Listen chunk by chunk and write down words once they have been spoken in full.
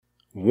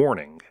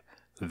Warning: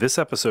 this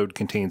episode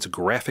contains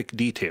graphic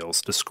details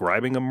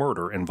describing a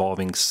murder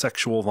involving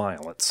sexual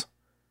violence.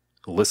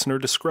 Listener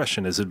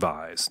discretion is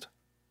advised.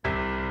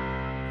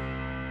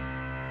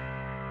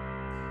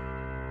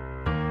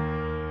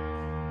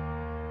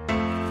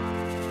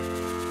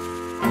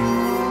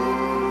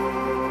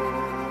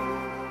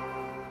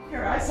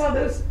 I saw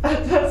those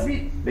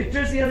autopsy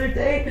pictures the other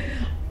day,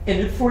 and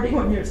in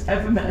 41 years,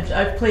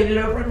 I've played it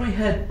over in my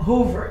head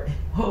over and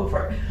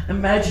over,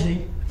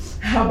 imagining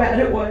how bad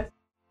it was.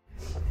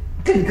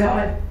 Good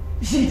God,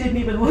 she didn't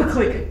even look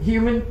like a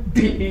human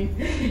being.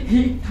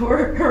 He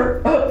tore her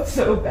up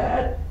so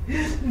bad.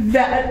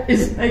 That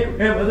is my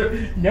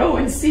grandmother. No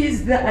one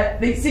sees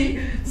that. They see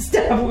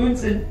stab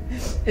wounds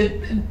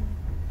and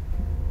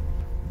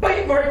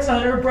bite marks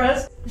on her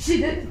breast. She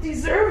didn't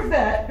deserve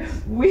that.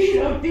 We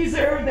don't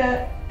deserve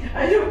that.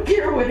 I don't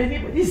care what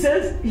anybody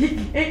says. He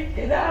can't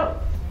get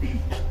out. He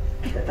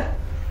can't get out.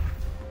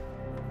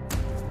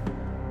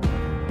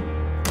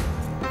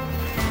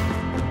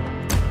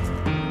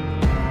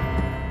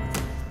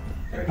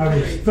 I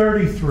was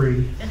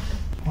 33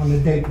 on the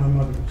date my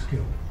mother was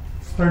killed. I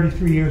was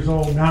 33 years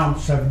old, now I'm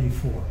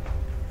 74.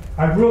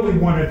 I really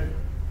want to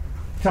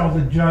tell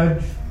the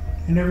judge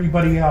and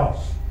everybody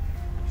else,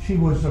 she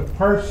was a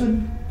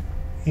person,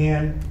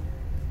 and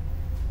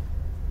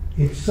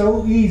it's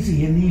so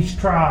easy in these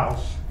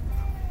trials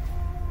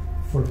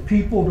for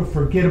people to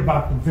forget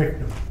about the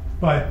victim.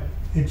 But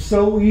it's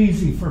so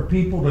easy for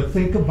people to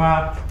think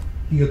about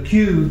the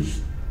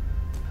accused.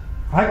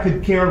 I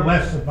could care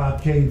less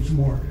about James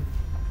Morgan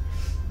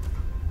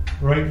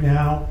right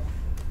now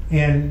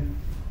and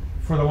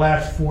for the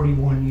last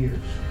 41 years.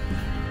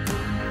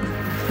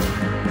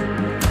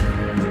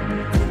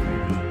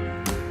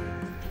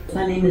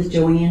 My name is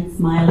Joanne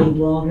Smiley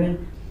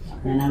Waldron,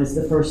 and I was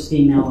the first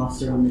female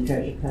officer on the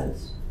Treasure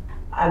Coast.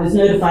 I was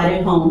notified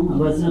at home. I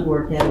wasn't at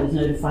work yet. I was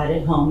notified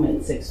at home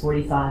at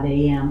 6:45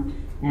 a.m.,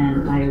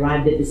 and I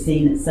arrived at the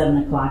scene at 7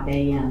 o'clock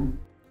a.m.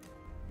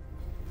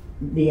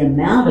 The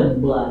amount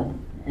of blood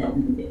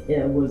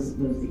it was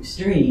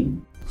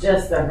extreme.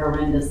 Just a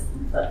horrendous,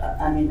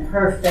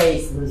 her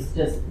face was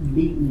just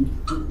beaten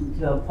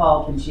to a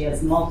pulp, and she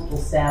has multiple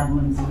stab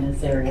wounds in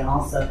this area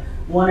also.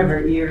 One of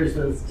her ears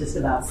was just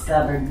about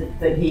severed,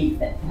 but he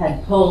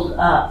had pulled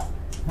up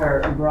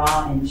her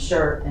bra and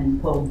shirt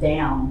and pulled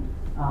down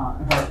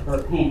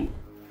her pants.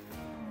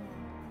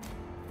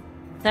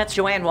 That's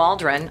Joanne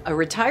Waldron, a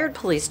retired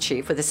police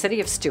chief with the city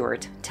of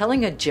Stuart,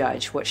 telling a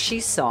judge what she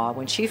saw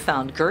when she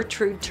found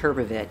Gertrude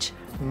Turbevich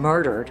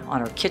murdered on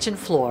her kitchen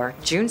floor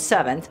June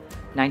 7th,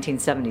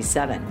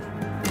 1977.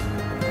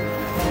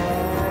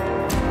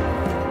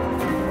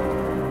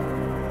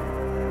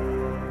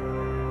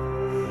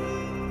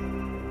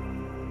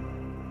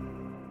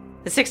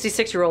 The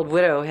 66-year-old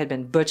widow had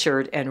been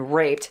butchered and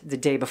raped the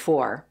day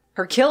before.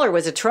 Her killer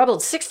was a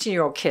troubled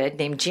 16-year-old kid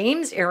named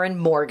James Aaron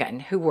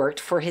Morgan, who worked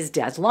for his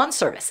dad's lawn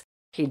service.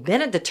 He'd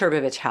been at the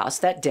Turbevich house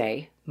that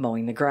day,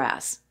 mowing the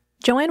grass.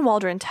 Joanne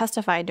Waldron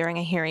testified during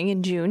a hearing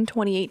in June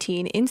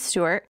 2018 in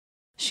Stuart.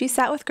 She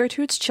sat with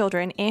Gertrude's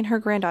children and her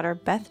granddaughter,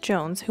 Beth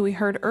Jones, who we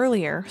heard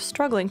earlier,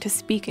 struggling to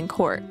speak in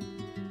court.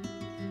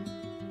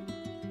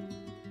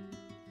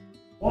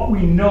 What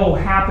we know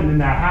happened in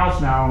that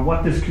house now, and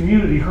what this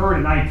community heard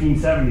in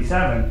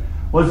 1977,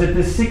 was that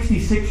this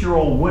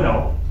 66-year-old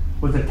widow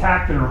was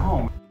attacked in her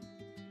home.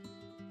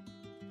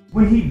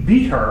 When he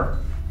beat her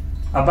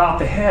about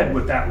the head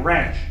with that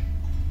wrench,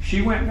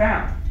 she went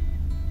down.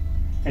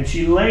 And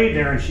she laid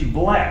there and she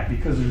bled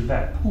because there's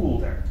that pool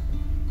there.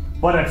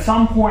 But at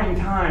some point in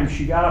time,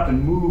 she got up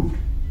and moved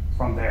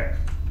from there.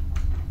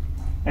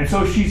 And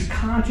so she's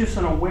conscious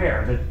and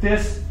aware that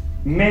this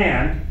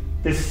man,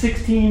 this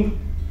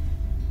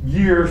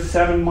 16-year,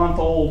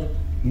 7-month-old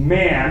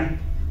man,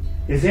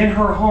 is in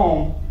her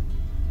home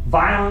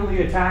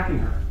violently attacking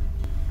her.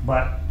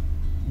 But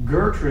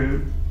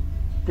Gertrude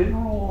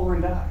didn't roll over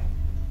and die.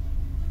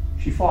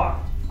 She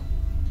fought.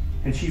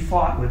 And she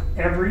fought with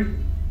every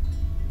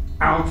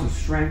ounce of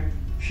strength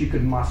she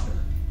could muster.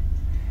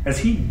 As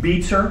he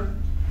beats her,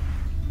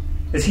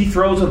 as he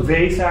throws a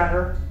vase at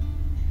her,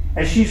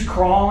 as she's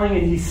crawling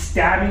and he's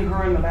stabbing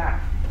her in the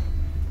back.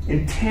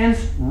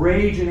 Intense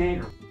rage and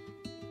anger.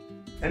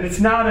 And it's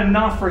not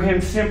enough for him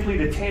simply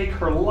to take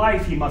her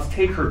life, he must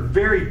take her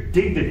very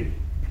dignity.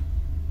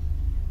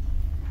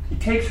 He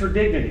takes her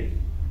dignity.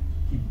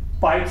 He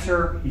bites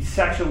her, he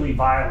sexually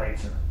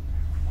violates her.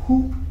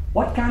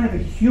 What kind of a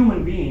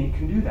human being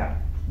can do that?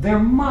 There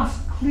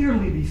must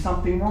clearly be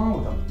something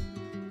wrong with him.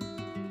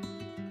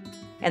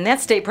 And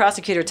that's State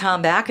Prosecutor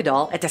Tom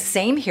Bakkedahl at the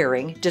same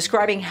hearing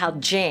describing how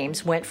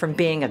James went from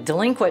being a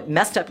delinquent,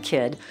 messed up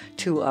kid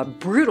to a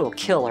brutal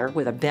killer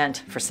with a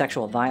bent for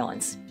sexual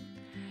violence.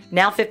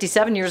 Now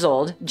 57 years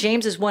old,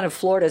 James is one of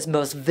Florida's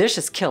most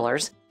vicious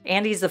killers,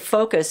 and he's the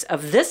focus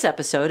of this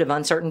episode of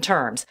Uncertain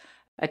Terms,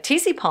 a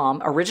TC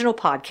Palm original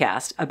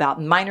podcast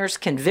about minors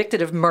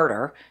convicted of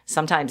murder,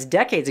 sometimes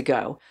decades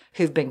ago,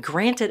 who've been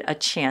granted a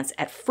chance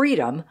at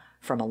freedom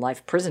from a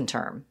life prison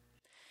term.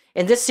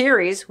 In this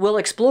series, we'll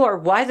explore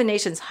why the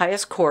nation's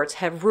highest courts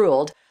have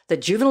ruled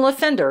that juvenile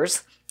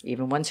offenders,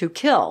 even ones who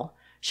kill,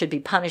 should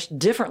be punished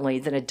differently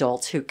than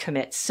adults who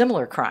commit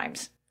similar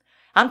crimes.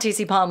 I'm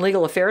TC Palm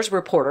Legal Affairs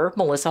reporter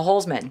Melissa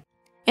Holzman.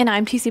 And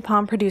I'm TC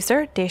Palm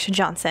producer Daisha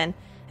Johnson.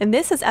 And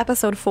this is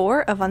episode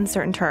 4 of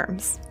Uncertain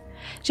Terms.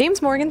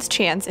 James Morgan's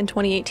chance in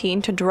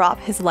 2018 to drop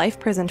his life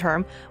prison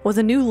term was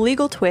a new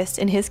legal twist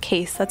in his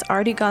case that's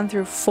already gone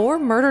through 4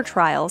 murder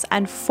trials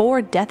and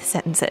 4 death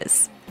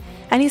sentences.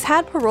 And he's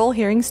had parole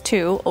hearings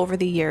too over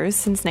the years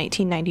since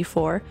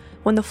 1994,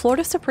 when the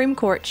Florida Supreme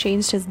Court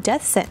changed his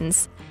death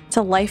sentence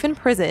to life in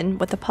prison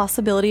with the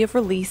possibility of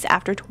release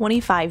after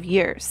 25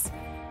 years.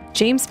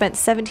 James spent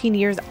 17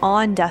 years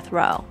on death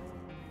row.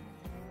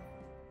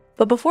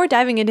 But before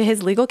diving into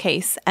his legal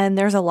case, and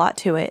there's a lot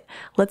to it,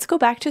 let's go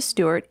back to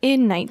Stuart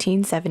in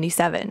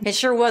 1977. It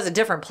sure was a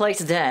different place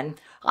then.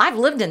 I've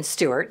lived in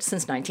Stuart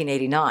since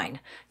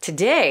 1989.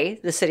 Today,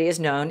 the city is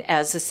known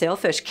as the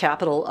sailfish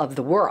capital of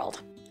the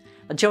world.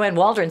 Joanne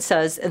Waldron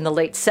says in the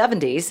late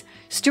 70s,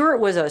 Stuart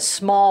was a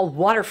small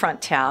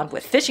waterfront town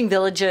with fishing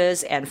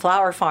villages and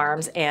flower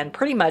farms, and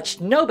pretty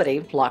much nobody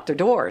locked their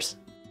doors.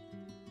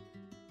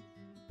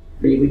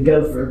 We would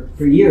go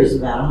for years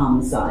without a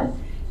homicide,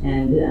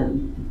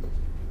 and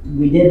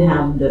we did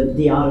have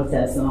the auto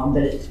thefts and all,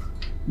 but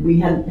we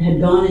had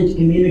gone into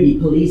community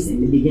policing,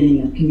 the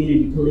beginning of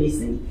community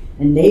policing,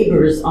 and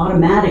neighbors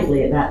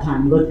automatically at that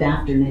time looked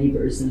after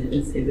neighbors, and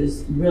it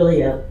was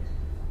really a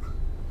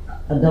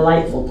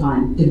delightful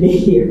time to be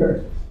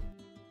here.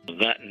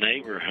 That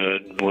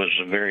neighborhood was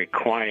a very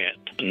quiet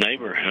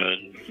neighborhood.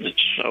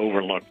 It's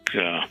Overlook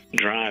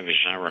Drive, as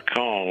I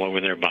recall,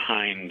 over there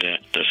behind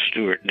the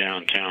Stuart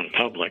Downtown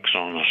Publix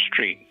on a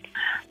street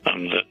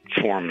that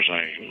forms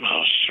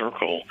a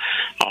circle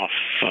off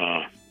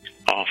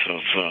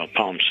of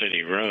Palm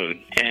City Road.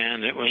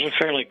 And it was a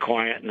fairly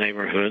quiet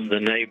neighborhood. The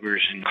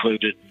neighbors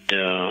included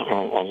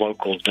a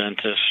local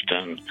dentist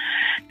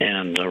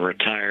and a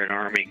retired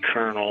Army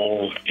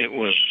colonel. It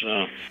was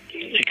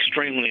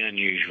extremely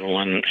unusual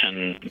and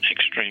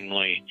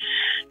extremely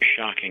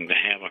shocking to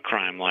have a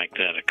crime like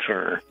that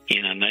occur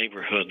in a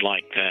neighborhood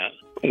like that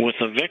with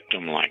a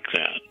victim like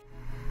that.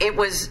 It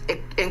was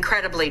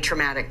incredibly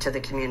traumatic to the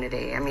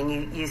community. I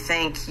mean, you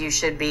think you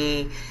should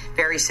be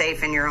very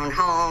safe in your own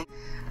home.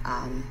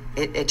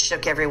 It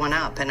shook everyone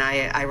up, and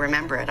I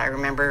remember it. I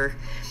remember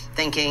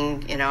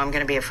thinking, I'm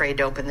going to be afraid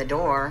to open the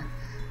door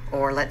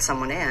or let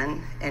someone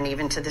in, and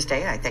even to this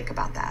day I think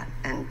about that.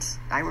 And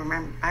I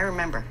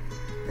remember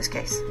this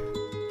case.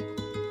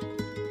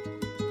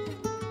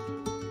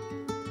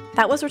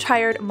 That was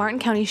retired Martin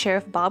County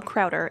Sheriff Bob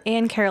Crowder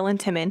and Carolyn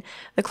Timon,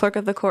 the clerk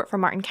of the court for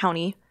Martin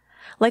County.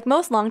 Like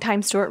most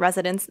longtime Stuart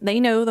residents, they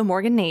know the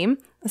Morgan name,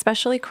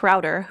 especially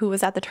Crowder, who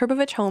was at the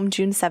Turbovich home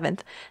June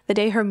 7th, the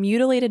day her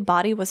mutilated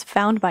body was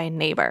found by a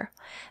neighbor.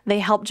 They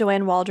helped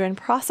Joanne Waldron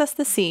process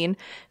the scene.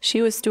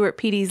 She was Stuart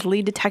PD's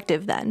lead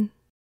detective then.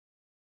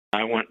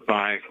 I went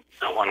by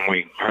when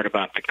we heard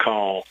about the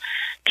call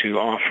to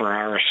offer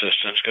our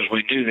assistance, because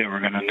we knew they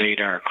were going to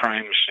need our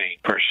crime scene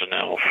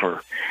personnel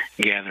for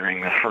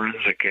gathering the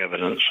forensic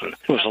evidence. And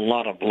it was a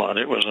lot of blood.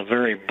 It was a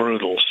very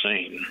brutal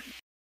scene.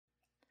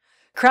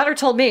 Crowder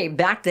told me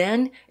back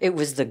then it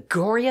was the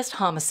goriest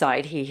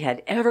homicide he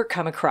had ever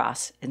come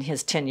across in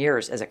his 10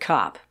 years as a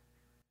cop.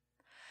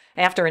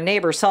 After a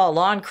neighbor saw a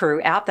lawn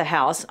crew at the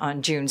house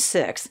on June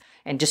 6th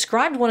and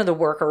described one of the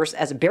workers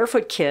as a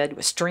barefoot kid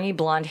with stringy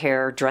blonde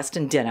hair dressed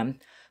in denim,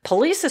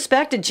 police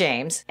suspected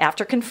James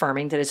after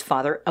confirming that his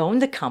father owned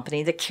the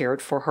company that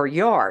cared for her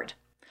yard.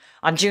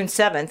 On June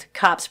 7th,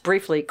 cops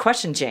briefly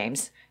questioned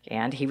James,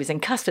 and he was in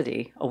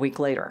custody a week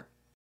later.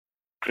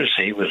 Because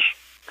he was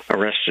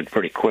arrested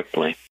pretty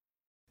quickly.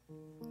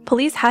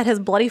 Police had his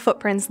bloody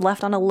footprints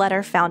left on a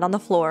letter found on the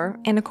floor,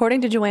 and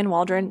according to Joanne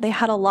Waldron, they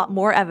had a lot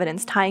more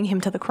evidence tying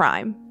him to the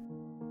crime.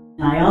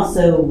 I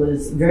also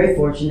was very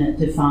fortunate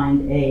to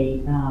find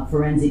a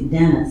forensic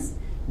dentist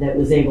that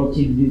was able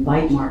to do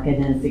bite mark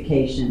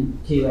identification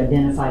to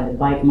identify the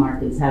bite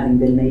mark as having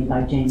been made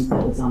by James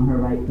that was on her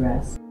right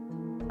breast.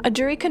 A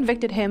jury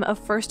convicted him of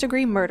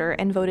first-degree murder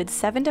and voted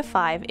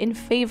 7-5 in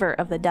favor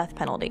of the death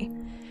penalty.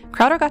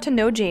 Crowder got to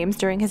know James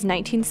during his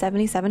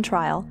 1977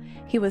 trial.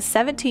 He was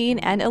 17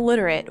 and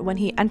illiterate when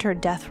he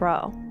entered death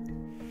row.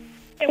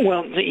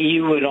 Well,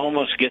 you would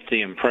almost get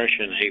the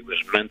impression he was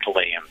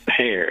mentally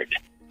impaired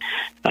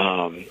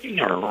or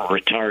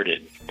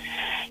retarded,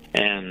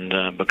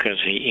 and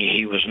because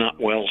he was not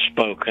well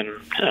spoken,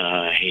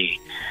 he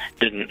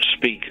didn't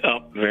speak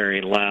up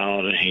very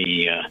loud.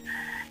 He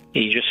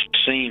just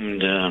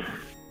seemed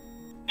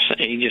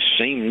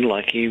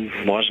like he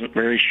wasn't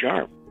very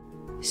sharp.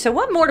 So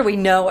what more do we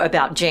know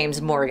about James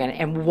Morgan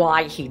and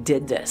why he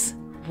did this?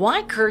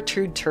 Why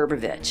Gertrude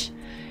Turbovich?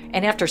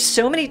 And after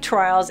so many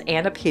trials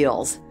and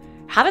appeals,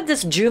 how did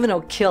this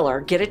juvenile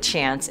killer get a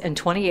chance in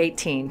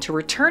 2018 to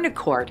return to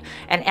court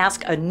and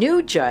ask a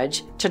new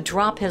judge to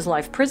drop his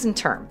life prison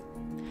term?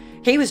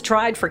 He was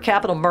tried for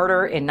capital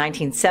murder in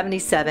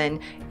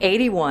 1977,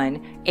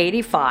 81,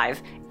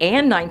 85,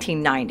 and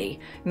 1990,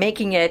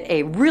 making it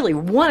a really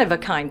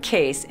one-of-a-kind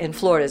case in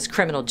Florida's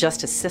criminal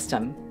justice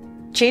system.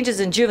 Changes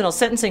in juvenile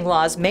sentencing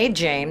laws made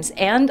James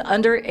and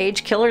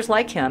underage killers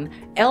like him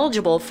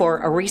eligible for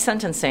a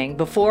resentencing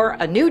before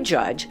a new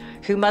judge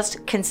who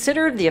must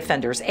consider the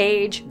offender's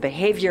age,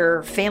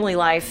 behavior, family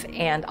life,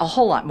 and a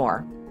whole lot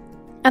more.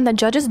 And the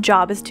judge's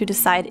job is to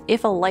decide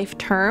if a life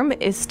term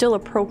is still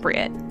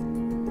appropriate.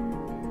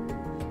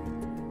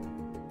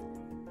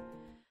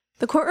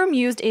 The courtroom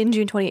used in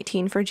June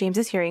 2018 for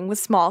James's hearing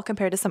was small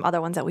compared to some other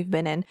ones that we've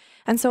been in,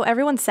 and so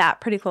everyone sat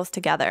pretty close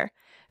together.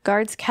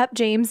 Guards kept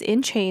James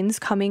in chains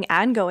coming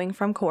and going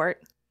from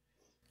court.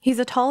 He's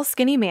a tall,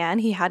 skinny man.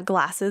 He had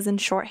glasses and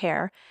short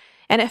hair.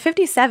 And at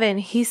 57,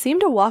 he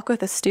seemed to walk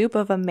with a stoop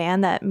of a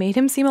man that made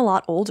him seem a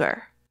lot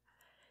older.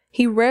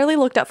 He rarely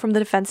looked up from the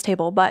defense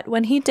table, but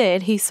when he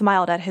did, he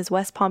smiled at his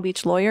West Palm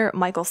Beach lawyer,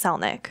 Michael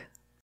Selnick.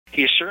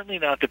 He is certainly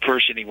not the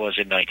person he was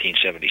in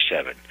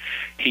 1977.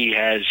 He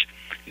has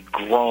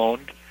grown.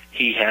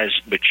 He has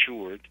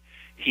matured.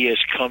 He has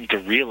come to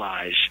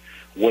realize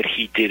what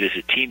he did as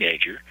a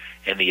teenager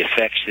and the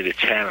effects that it's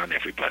had on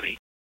everybody.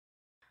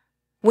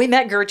 We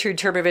met Gertrude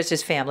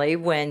Turbovich's family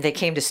when they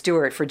came to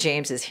Stuart for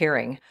James's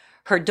hearing.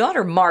 Her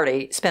daughter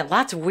Marty spent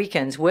lots of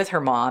weekends with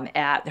her mom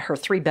at her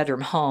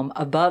 3-bedroom home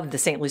above the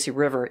St. Lucie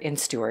River in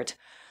Stuart.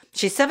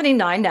 She's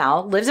 79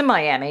 now, lives in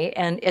Miami,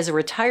 and is a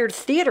retired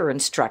theater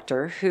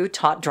instructor who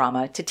taught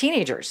drama to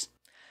teenagers.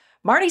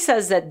 Marty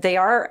says that they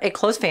are a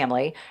close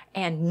family,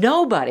 and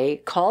nobody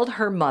called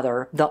her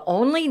mother the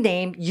only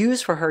name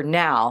used for her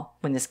now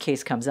when this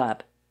case comes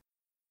up.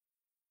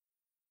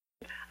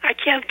 I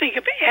can't think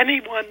of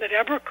anyone that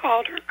ever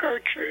called her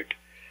Gertrude.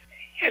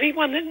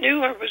 Anyone that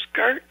knew her was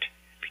Gert,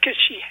 because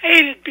she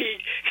hated being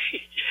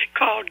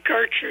called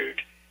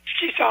Gertrude.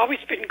 She's always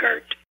been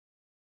Gert.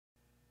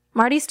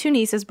 Marty's 2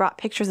 nieces brought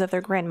pictures of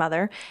their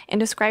grandmother and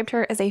described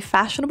her as a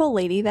fashionable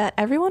lady that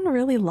everyone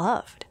really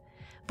loved.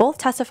 Both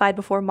testified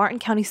before Martin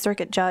County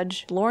Circuit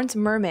Judge Lawrence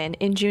Mermin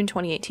in June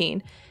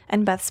 2018,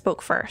 and Beth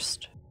spoke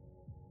first.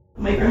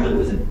 My grandmother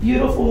was a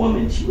beautiful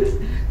woman. She was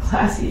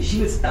classy. She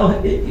was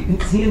elegant. You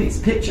can see in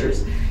these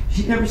pictures.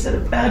 She never said a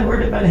bad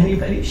word about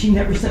anybody. She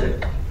never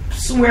said a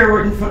swear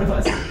word in front of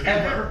us,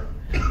 ever.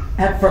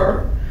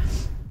 Ever.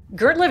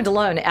 Gert lived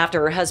alone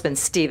after her husband,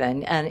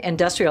 Stephen, an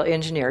industrial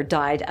engineer,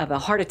 died of a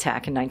heart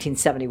attack in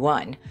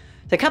 1971.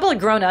 The couple had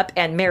grown up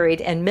and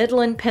married in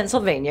Midland,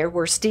 Pennsylvania,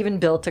 where Stephen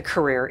built a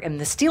career in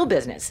the steel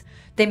business.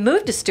 They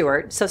moved to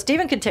Stuart so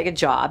Stephen could take a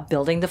job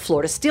building the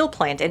Florida Steel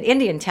Plant in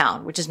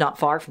Indiantown, which is not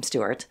far from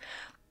Stuart.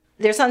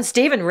 Their son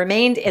Stephen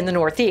remained in the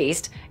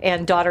Northeast,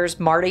 and daughters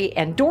Marty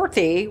and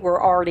Dorothy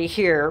were already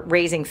here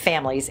raising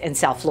families in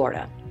South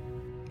Florida.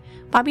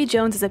 Bobby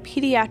Jones is a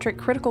pediatric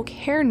critical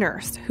care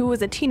nurse who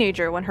was a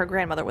teenager when her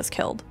grandmother was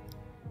killed.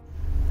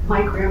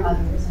 My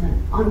grandmother was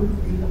an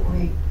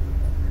unbelievably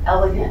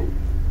elegant,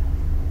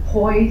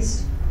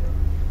 poised,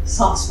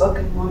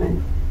 soft-spoken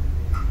woman.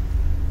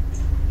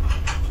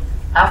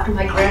 After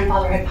my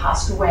grandfather had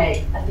passed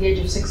away at the age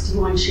of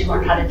 61, she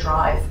learned how to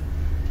drive.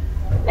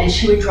 And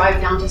she would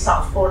drive down to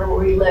South Florida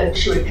where we lived.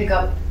 She would pick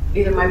up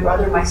either my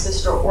brother, my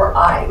sister, or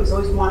I. It was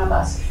always one of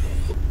us.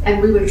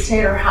 And we would stay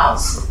at her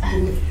house.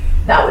 And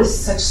that was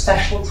such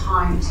special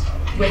times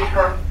with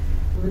her.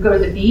 We would go to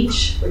the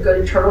beach. We'd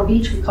go to Turtle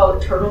Beach. We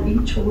called it Turtle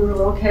Beach when we were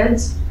little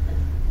kids.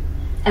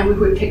 And we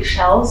would pick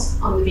shells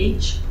on the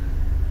beach.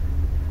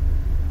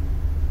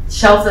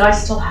 Shells that I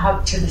still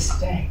have to this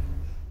day.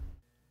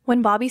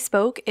 When Bobby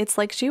spoke, it's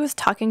like she was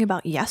talking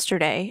about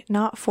yesterday,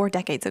 not 4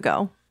 decades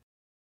ago.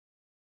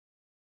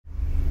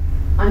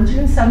 On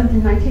June 7th,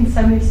 in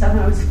 1977,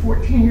 I was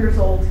 14 years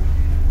old,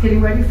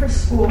 getting ready for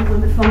school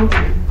when the phone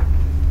rang.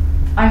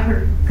 I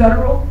heard a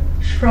guttural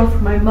shrill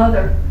from my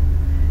mother,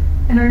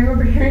 and I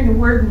remember hearing the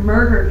word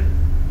murdered.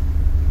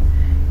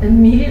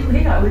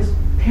 Immediately, I was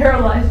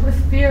paralyzed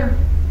with fear.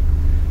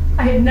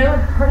 I had never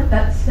heard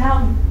that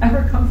sound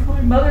ever come from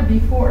my mother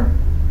before.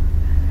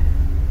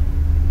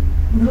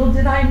 Little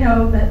did I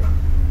know that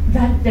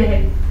that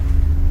day,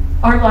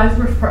 our lives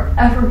were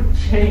forever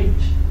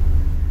changed.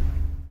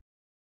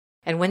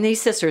 And when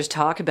these sisters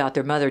talk about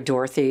their mother,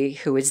 Dorothy,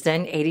 who is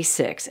then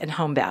 86 and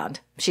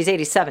homebound, she's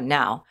 87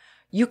 now,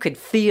 you could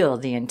feel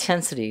the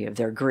intensity of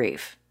their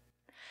grief.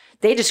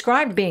 They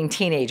described being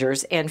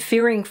teenagers and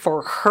fearing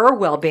for her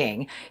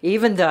well-being,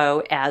 even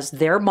though, as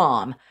their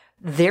mom,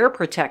 their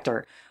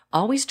protector,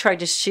 always tried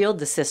to shield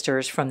the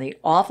sisters from the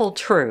awful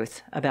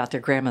truth about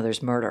their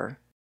grandmother's murder.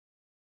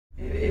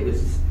 It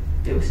was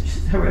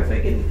just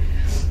horrific. And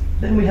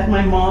then we had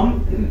my mom,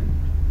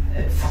 who,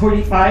 at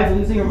 45,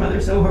 losing her mother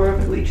so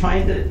horrifically,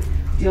 trying to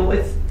deal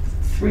with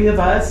 3 of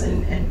us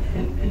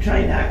and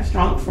trying to act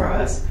strong for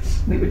us.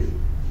 We would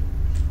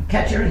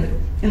catch her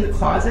in the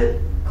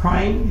closet,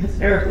 crying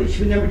hysterically.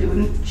 She would never do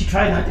it. She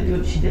tried not to do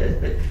it. She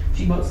did, but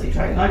she mostly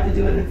tried not to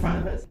do it in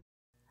front of us.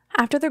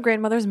 After their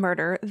grandmother's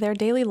murder, their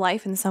daily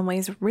life in some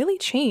ways really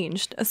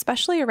changed,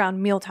 especially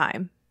around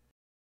mealtime.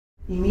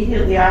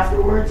 Immediately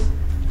afterwards,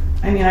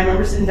 I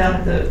remember sitting down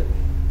at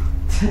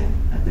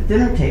the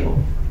dinner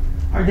table.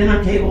 Our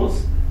dinner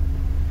tables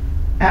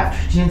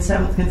after June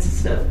 7th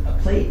consisted of a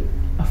plate,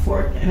 a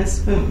fork, and a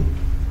spoon.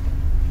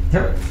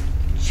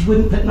 She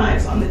wouldn't put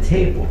knives on the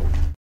table.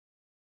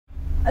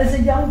 As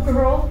a young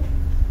girl,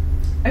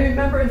 I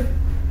remember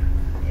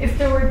if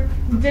there were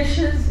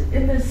dishes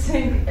in the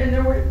sink and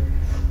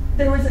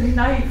there was a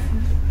knife,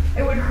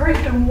 I would hurry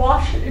and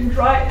wash it and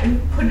dry it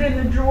and put it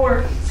in the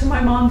drawer so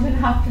my mom didn't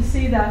have to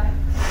see that.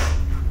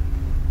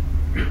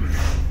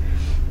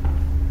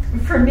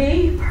 For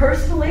me,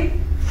 personally,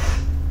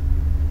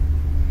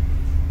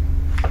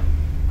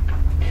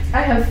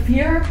 I have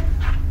fear.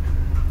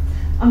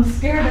 I'm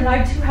scared, and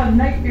I too have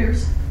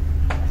nightmares.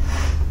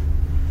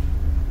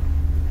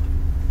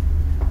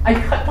 I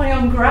cut my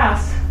own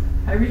grass.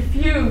 I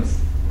refuse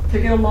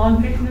to get a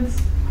lawn maintenance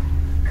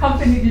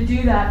company to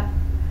do that.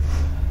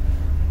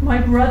 My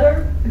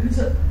brother, who's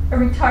a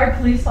retired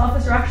police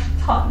officer, actually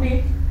taught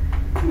me.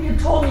 He had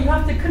told me, you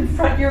have to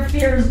confront your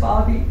fears,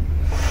 Bobby.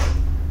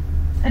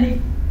 And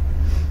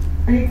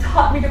he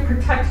taught me to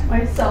protect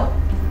myself.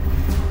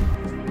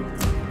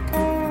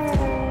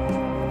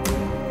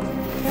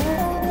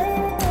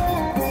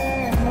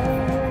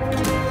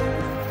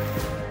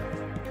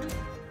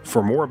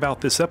 For more about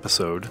this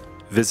episode,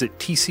 visit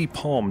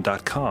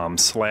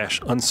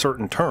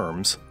tcpalm.com/uncertain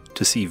terms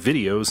to see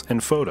videos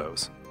and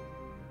photos.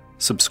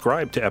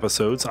 Subscribe to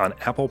episodes on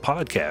Apple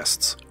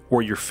Podcasts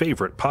or your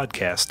favorite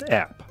podcast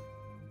app.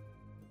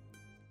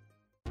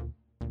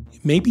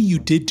 Maybe you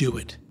did do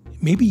it.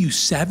 Maybe you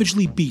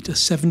savagely beat a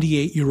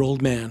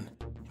 78-year-old man.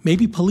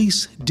 Maybe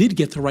police did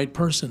get the right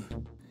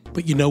person.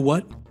 But you know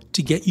what?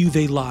 To get you,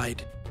 they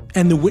lied.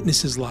 And the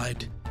witnesses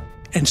lied.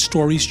 And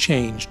stories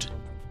changed.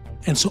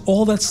 And so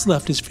all that's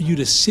left is for you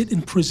to sit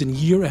in prison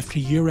year after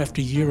year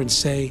after year and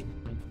say,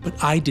 but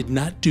I did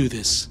not do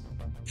this.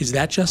 Is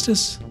that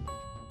justice?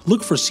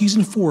 Look for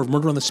Season 4 of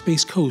Murder on the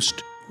Space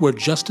Coast, Where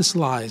Justice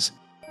Lies,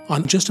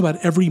 on just about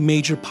every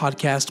major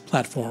podcast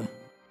platform.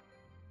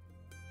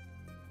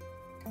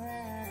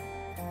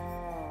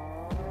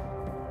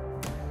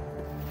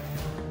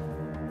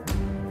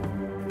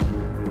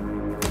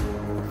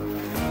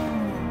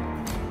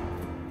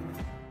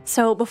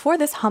 So before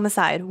this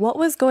homicide, what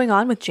was going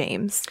on with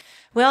James?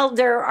 Well,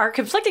 there are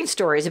conflicting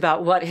stories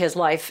about what his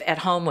life at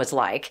home was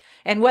like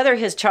and whether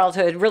his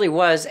childhood really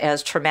was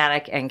as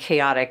traumatic and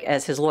chaotic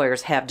as his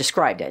lawyers have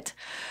described it.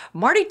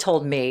 Marty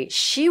told me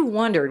she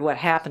wondered what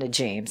happened to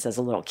James as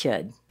a little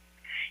kid.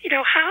 You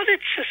know, how did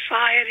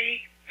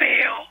society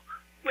fail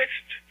with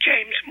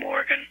James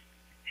Morgan?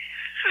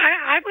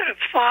 I would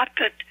have thought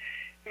that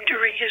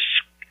during his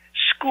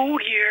school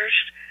years,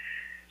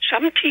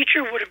 some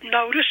teacher would have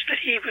noticed that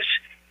he was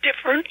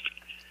different.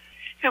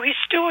 You know, he's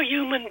still a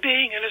human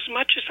being, and as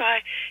much as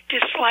I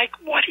dislike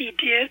what he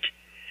did,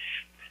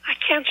 I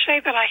can't say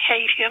that I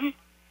hate him.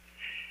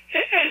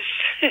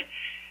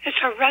 As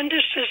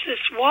horrendous as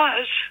this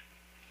was,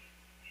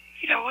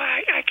 you know,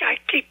 I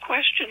keep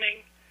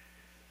questioning,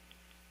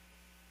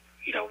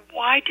 you know,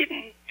 why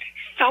didn't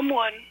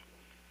someone,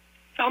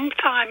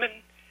 sometime in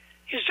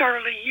his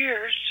early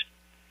years,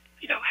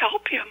 you know,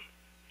 help him?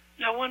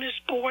 No one is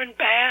born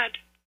bad.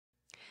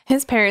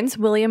 His parents,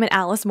 William and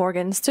Alice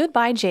Morgan, stood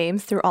by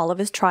James through all of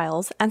his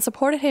trials and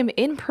supported him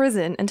in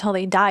prison until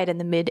they died in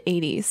the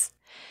mid-'80s.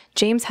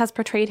 James has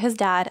portrayed his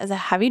dad as a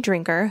heavy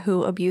drinker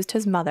who abused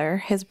his mother,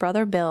 his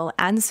brother Bill,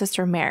 and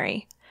sister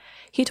Mary.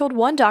 He told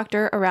one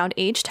doctor around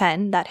age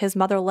 10 that his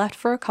mother left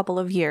for a couple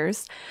of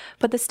years,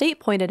 but the state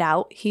pointed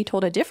out he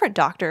told a different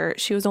doctor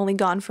she was only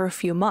gone for a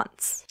few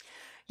months.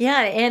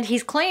 Yeah, and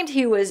he's claimed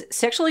he was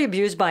sexually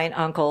abused by an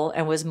uncle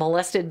and was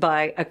molested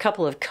by a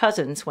couple of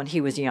cousins when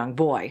he was a young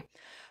boy.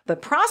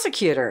 But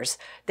prosecutors,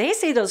 they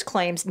say those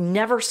claims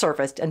never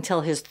surfaced until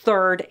his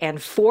third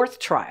and fourth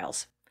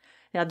trials.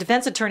 Now,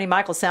 defense attorney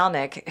Michael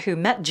Salnick, who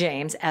met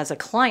James as a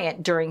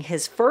client during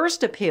his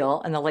first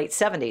appeal in the late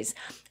 70s,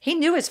 he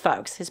knew his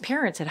folks. His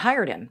parents had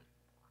hired him.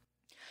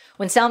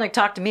 When Salnick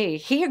talked to me,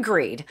 he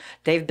agreed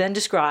they've been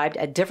described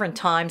at different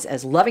times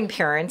as loving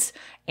parents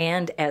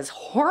and as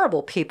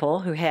horrible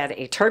people who had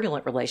a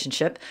turbulent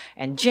relationship,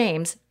 and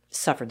James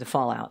suffered the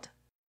fallout.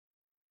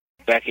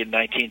 Back in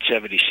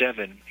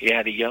 1977, you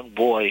had a young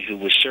boy who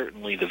was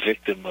certainly the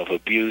victim of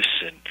abuse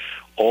and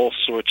all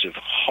sorts of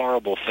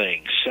horrible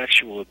things,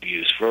 sexual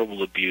abuse,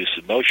 verbal abuse,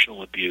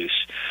 emotional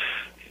abuse,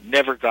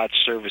 never got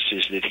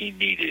services that he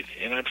needed,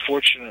 and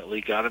unfortunately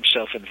got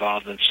himself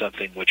involved in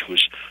something which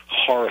was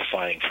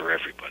horrifying for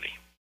everybody.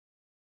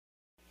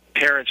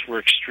 Parents were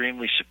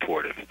extremely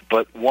supportive,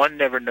 but one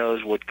never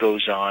knows what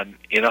goes on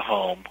in a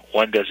home.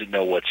 One doesn't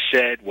know what's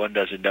said. One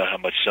doesn't know how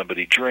much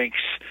somebody drinks.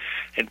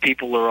 And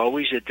people are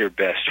always at their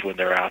best when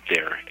they're out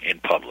there in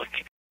public.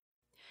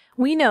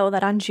 We know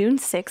that on June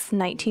 6,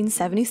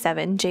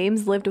 1977,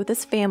 James lived with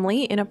his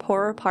family in a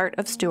poorer part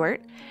of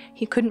Stuart.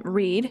 He couldn't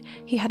read.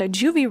 He had a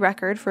juvie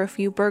record for a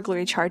few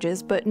burglary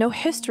charges, but no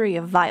history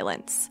of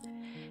violence.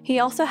 He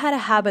also had a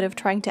habit of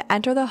trying to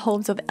enter the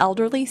homes of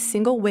elderly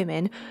single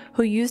women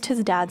who used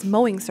his dad's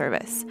mowing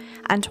service,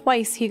 and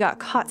twice he got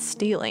caught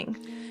stealing.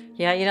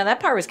 Yeah, that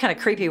part was kind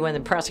of creepy when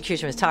the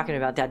prosecution was talking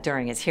about that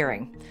during his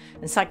hearing.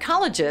 And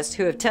psychologists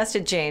who have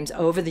tested James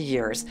over the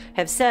years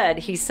have said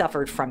he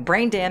suffered from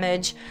brain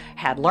damage,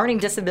 had learning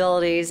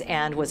disabilities,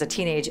 and was a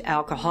teenage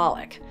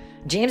alcoholic.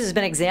 James has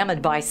been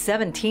examined by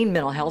 17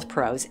 mental health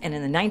pros, and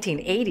in the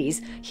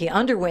 1980s, he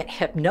underwent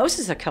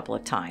hypnosis a couple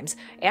of times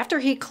after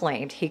he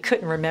claimed he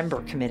couldn't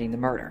remember committing the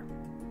murder.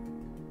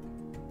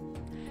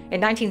 In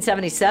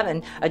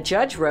 1977, a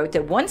judge wrote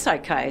that one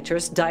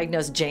psychiatrist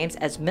diagnosed James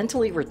as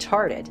mentally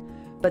retarded,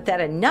 but that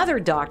another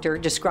doctor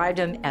described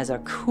him as a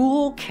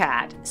cool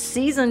cat,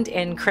 seasoned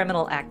in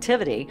criminal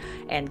activity,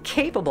 and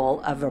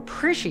capable of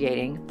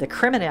appreciating the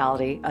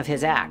criminality of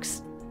his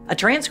acts. A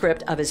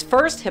transcript of his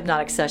first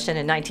hypnotic session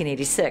in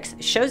 1986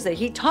 shows that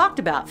he talked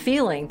about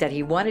feeling that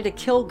he wanted to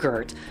kill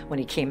Gert when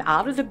he came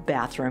out of the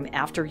bathroom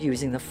after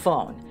using the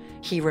phone.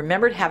 He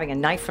remembered having a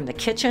knife from the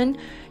kitchen,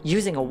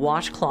 using a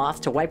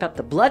washcloth to wipe up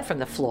the blood from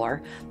the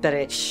floor, but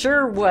it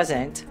sure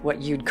wasn't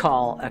what you'd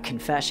call a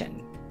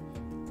confession.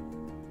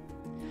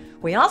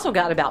 We also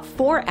got about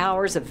 4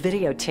 hours of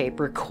videotape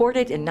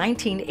recorded in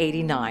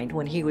 1989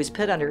 when he was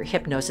put under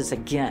hypnosis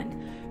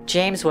again.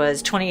 James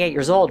was 28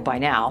 years old by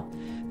now,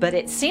 but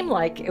it seemed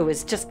like it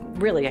was just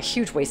really a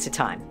huge waste of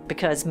time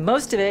because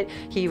most of it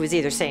he was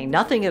either saying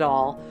nothing at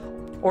all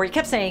or he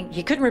kept saying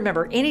he couldn't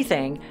remember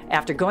anything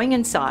after going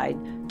inside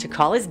to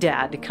call his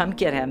dad to come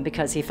get him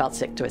because he felt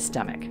sick to his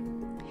stomach.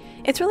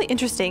 It's really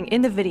interesting.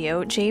 In the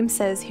video, James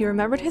says he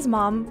remembered his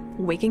mom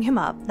waking him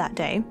up that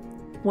day,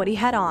 what he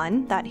had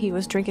on, that he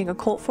was drinking a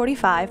Colt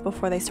 45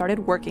 before they started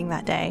working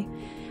that day,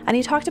 and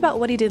he talked about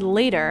what he did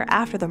later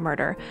after the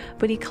murder,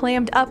 but he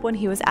clammed up when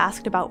he was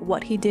asked about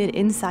what he did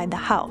inside the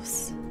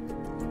house.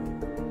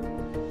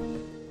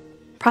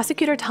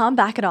 Prosecutor Tom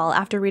Bakkedal,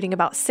 after reading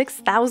about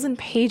 6,000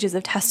 pages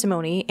of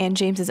testimony and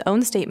James's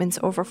own statements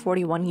over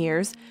 41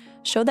 years,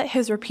 showed that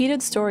his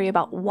repeated story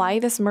about why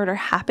this murder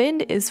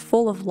happened is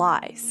full of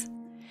lies.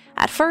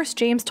 At first,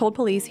 James told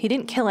police he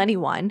didn't kill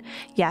anyone.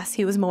 Yes,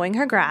 he was mowing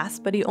her grass,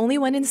 but he only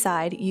went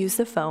inside, used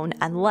the phone,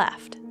 and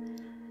left.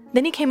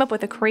 Then he came up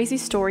with a crazy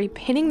story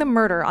pinning the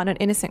murder on an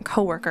innocent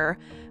coworker,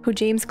 who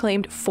James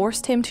claimed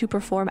forced him to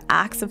perform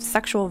acts of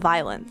sexual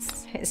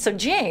violence. So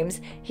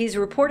James, he's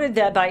reported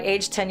that by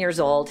age 10 years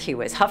old, he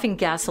was huffing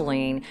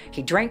gasoline,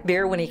 he drank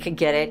beer when he could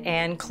get it,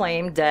 and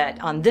claimed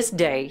that on this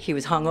day he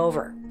was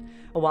hungover.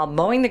 While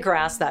mowing the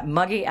grass that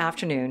muggy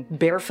afternoon,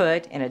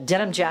 barefoot in a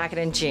denim jacket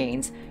and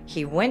jeans,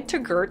 he went to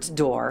Gert's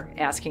door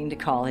asking to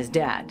call his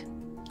dad.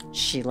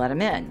 She let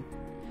him in.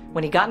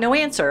 When he got no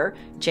answer,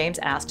 James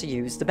asked to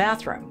use the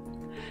bathroom.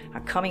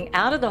 Now, coming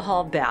out of the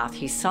hall bath,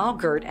 he saw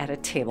Gert at a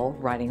table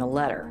writing a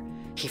letter.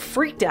 He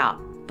freaked out,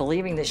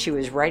 believing that she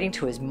was writing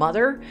to his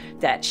mother,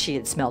 that she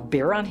had smelled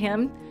beer on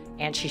him,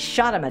 and she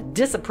shot him a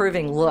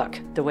disapproving look,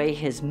 the way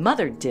his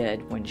mother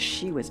did when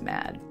she was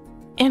mad.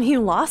 And he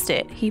lost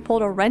it. He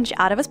pulled a wrench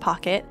out of his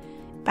pocket,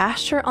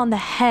 bashed her on the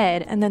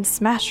head, and then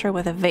smashed her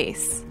with a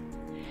vase.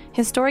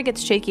 His story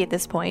gets shaky at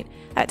this point.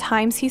 At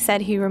times, he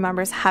said he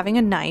remembers having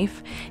a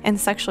knife and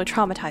sexually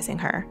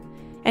traumatizing her.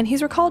 And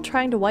he's recalled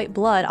trying to wipe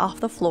blood off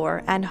the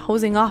floor and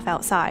hosing off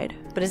outside.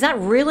 But is that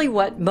really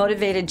what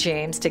motivated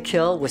James to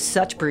kill with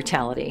such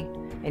brutality?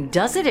 And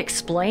does it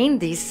explain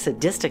these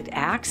sadistic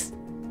acts?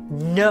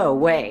 No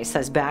way,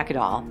 says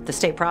Bakkedal, the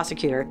state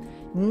prosecutor.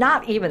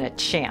 Not even a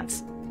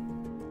chance.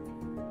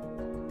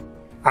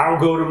 I'll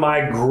go to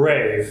my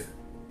grave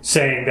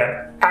saying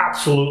that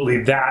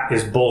absolutely that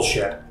is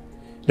bullshit.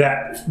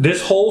 That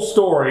this whole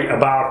story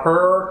about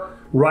her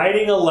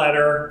writing a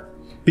letter,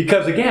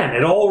 because again,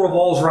 it all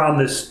revolves around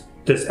this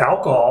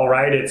alcohol,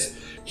 right?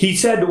 He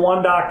said to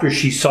one doctor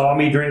she saw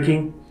me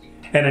drinking,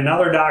 and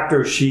another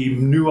doctor she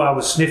knew I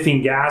was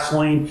sniffing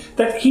gasoline.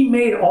 That he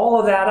made all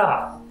of that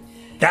up.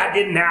 That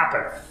didn't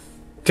happen.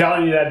 I'm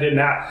telling you that didn't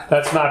happen.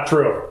 That's not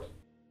true.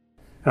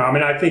 I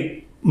mean, I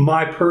think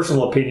my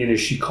personal opinion is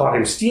she caught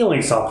him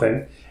stealing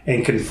something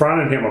and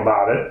confronted him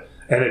about it,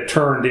 and it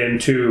turned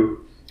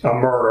into a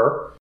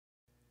murder.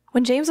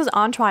 When James was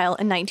on trial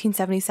in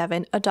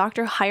 1977, a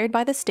doctor hired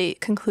by the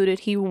state concluded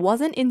he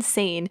wasn't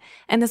insane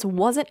and this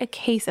wasn't a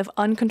case of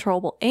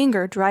uncontrollable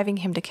anger driving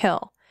him to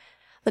kill.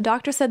 The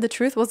doctor said the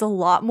truth was a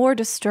lot more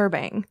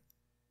disturbing.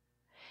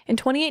 In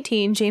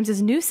 2018,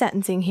 James's new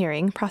sentencing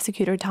hearing,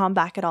 prosecutor Tom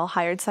Bakkedal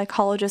hired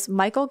psychologist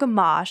Michael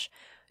Gamache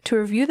to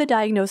review the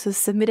diagnosis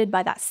submitted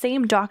by that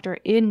same doctor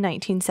in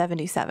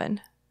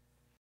 1977.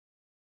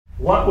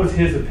 What was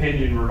his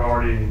opinion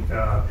regarding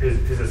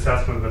his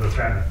assessment of the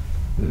defendant?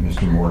 That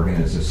Mr. Morgan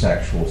is a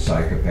sexual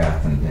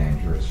psychopath and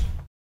dangerous.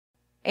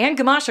 And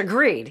Gamache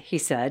agreed, he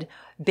said,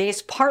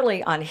 based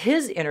partly on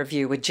his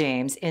interview with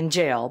James in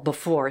jail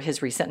before his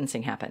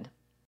resentencing happened.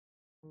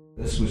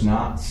 This was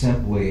not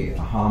simply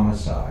a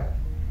homicide.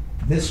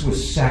 This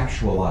was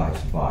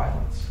sexualized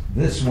violence.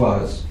 This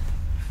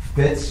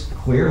fits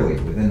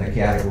clearly within the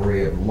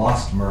category of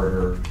lust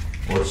murder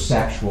or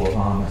sexual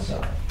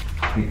homicide,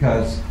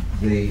 because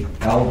the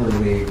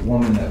elderly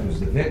woman that was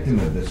the victim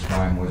of this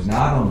crime was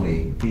not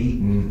only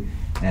beaten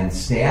and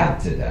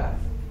stabbed to death,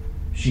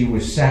 she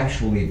was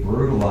sexually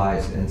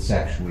brutalized and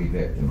sexually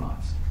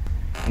victimized.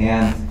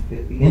 And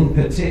in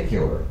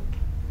particular,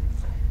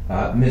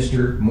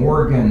 Mr.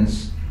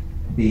 Morgan's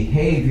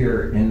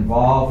behavior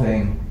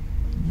involving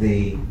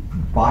the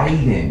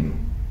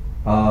biting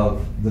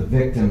of the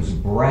victim's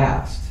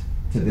breast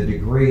to the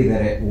degree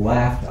that it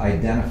left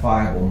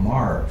identifiable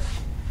marks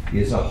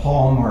is a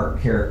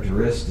hallmark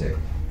characteristic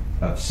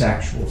of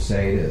sexual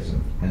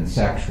sadism and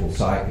sexual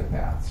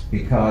psychopaths,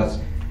 because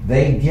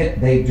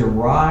they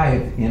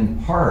derive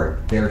in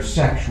part their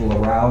sexual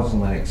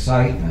arousal and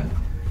excitement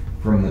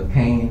from the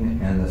pain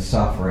and the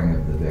suffering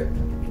of the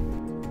victim.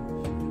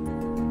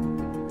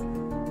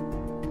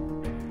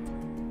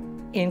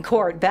 In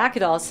court,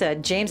 Bakkedahl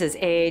said James's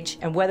age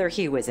and whether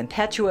he was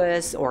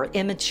impetuous or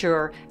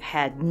immature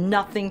had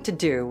nothing to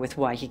do with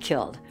why he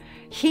killed.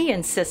 He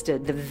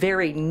insisted the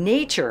very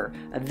nature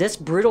of this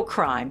brutal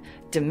crime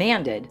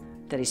demanded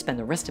that he spend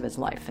the rest of his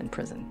life in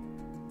prison.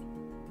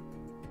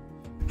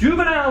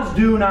 Juveniles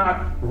do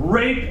not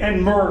rape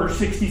and murder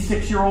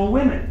 66-year-old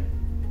women.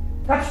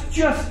 That's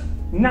just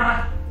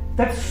not,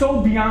 that's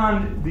so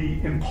beyond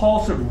the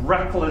impulsive,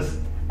 reckless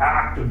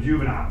act of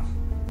juveniles.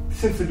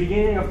 Since the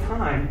beginning of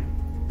time,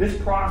 this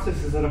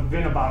process has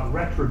been about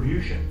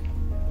retribution.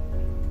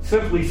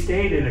 Simply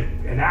stated,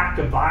 an act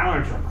of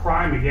violence or a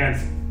crime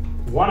against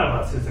one of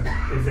us is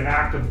an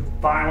act of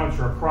violence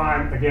or a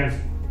crime against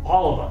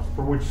all of us,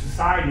 for which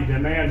society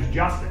demands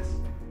justice.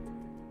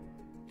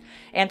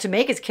 And to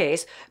make his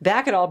case,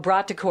 Bakkedahl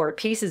brought to court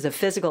pieces of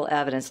physical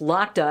evidence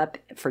locked up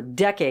for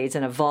decades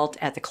in a vault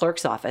at the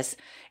clerk's office,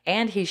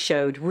 and he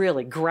showed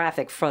really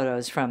graphic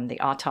photos from the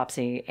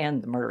autopsy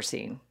and the murder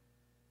scene.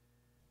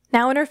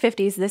 Now in her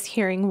 50s, this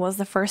hearing was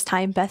the first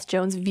time Beth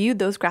Jones viewed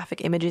those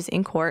graphic images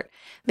in court.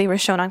 They were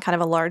shown on kind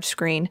of a large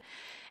screen.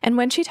 And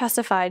when she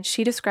testified,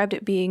 she described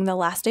it being the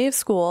last day of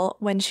school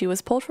when she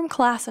was pulled from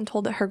class and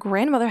told that her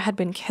grandmother had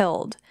been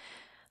killed.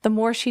 The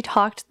more she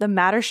talked, the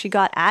madder she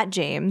got at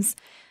James.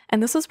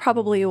 And this was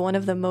probably one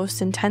of the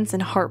most intense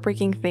and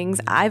heartbreaking things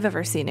I've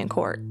ever seen in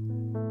court.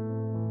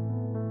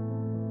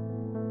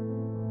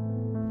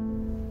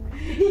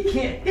 He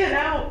can't get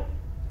out.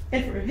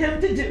 And for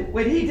him to do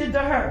what he did to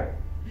her,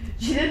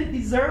 she didn't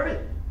deserve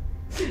it.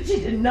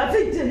 She did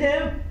nothing to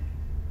him.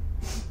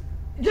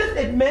 Just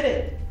admit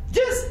it.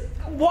 Just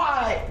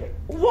why?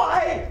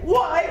 Why?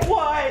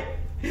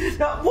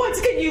 Not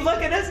once can you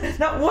look at us.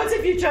 Not once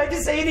have you tried to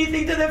say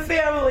anything to the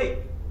family.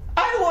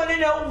 I want to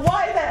know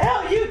why the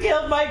hell you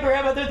killed my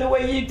grandmother the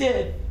way you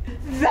did.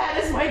 That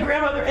is my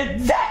grandmother,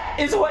 and that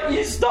is what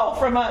you stole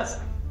from us.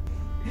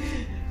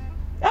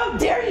 How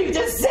dare you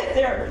just sit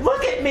there?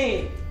 Look at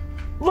me.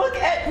 Look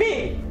at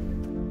me.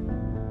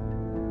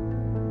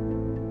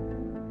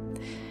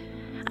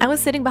 I was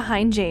sitting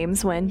behind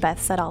James when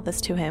Beth said all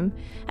this to him,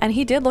 and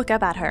he did look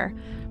up at her,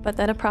 but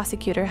then a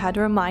prosecutor had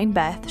to remind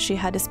Beth she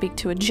had to speak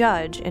to a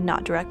judge and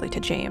not directly to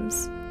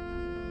James.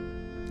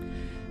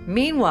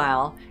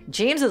 Meanwhile,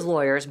 James's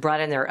lawyers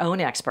brought in their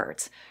own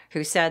experts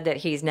who said that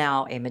he's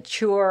now a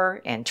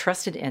mature and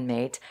trusted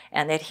inmate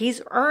and that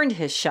he's earned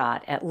his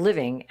shot at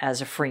living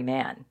as a free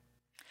man.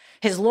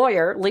 His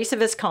lawyer, Lisa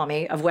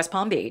Viscomi of West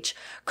Palm Beach,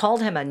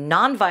 called him a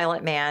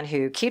nonviolent man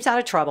who keeps out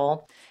of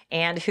trouble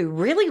and who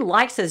really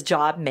likes his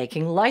job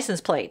making license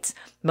plates,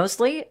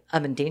 mostly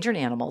of endangered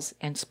animals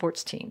and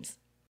sports teams.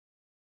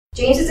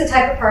 James is the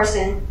type of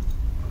person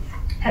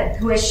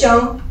who has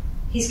shown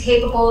he's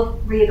capable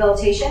of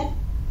rehabilitation.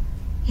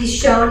 He's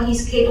shown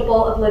he's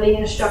capable of living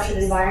in a structured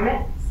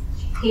environment.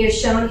 He has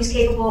shown he's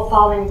capable of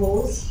following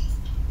rules.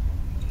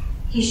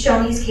 He's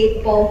shown he's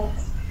capable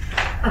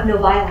of no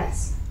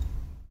violence.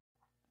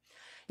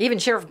 Even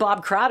Sheriff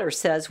Bob Crowder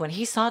says when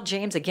he saw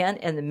James again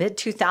in the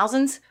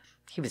mid-2000s,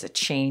 he was a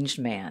changed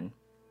man.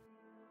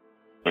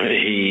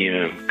 He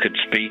could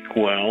speak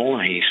well.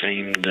 He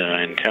seemed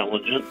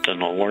intelligent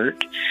and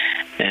alert,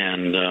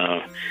 and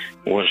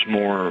was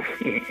more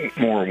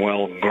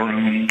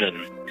well-groomed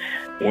and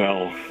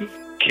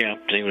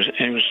well-kept. He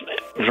was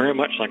very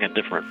much like a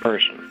different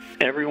person.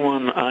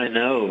 Everyone I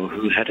know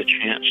who had a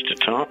chance to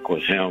talk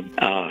with him,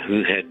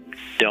 who had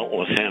dealt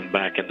with him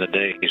back in the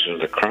days of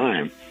the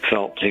crime,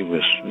 felt he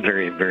was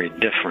very, very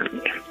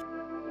different.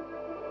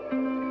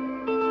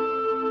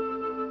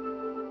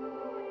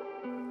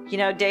 You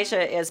know,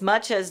 Daisha, as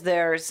much as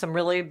there's some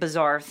really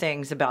bizarre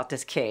things about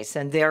this case,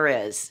 and there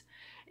is,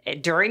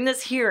 during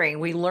this hearing,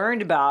 we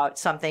learned about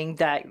something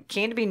that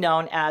came to be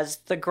known as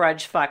the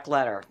grudge fuck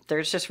letter.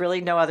 There's just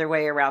really no other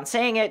way around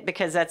saying it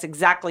because that's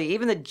exactly,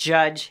 even the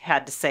judge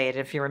had to say it.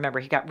 If you remember,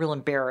 he got real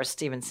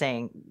embarrassed even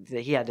saying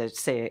that he had to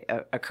say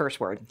a curse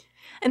word.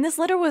 And this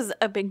letter was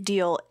a big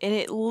deal, and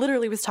it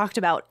literally was talked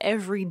about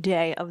every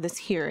day of this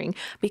hearing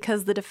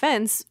because the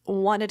defense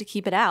wanted to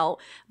keep it out,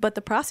 but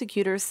the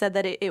prosecutors said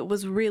that it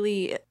was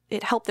really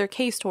it helped their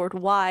case toward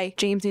why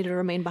James needed to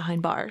remain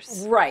behind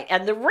bars. Right.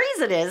 And the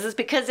reason is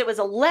because it was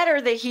a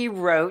letter that he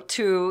wrote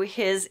to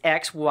his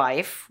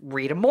ex-wife,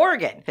 Rita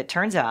Morgan. It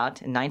turns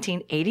out in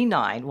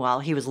 1989, while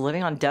he was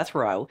living on death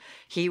row,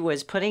 he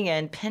was putting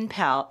in pen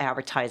pal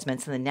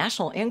advertisements in the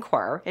National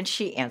Enquirer, and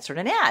she answered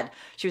an ad.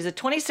 She was a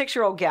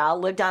 26-year-old gal,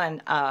 lived down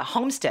in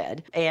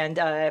Homestead,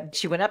 and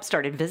she went up,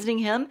 started visiting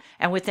him,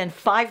 and within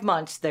 5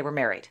 months, they were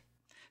married.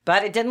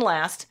 But it didn't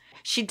last.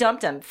 She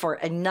dumped him for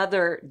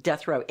another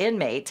death row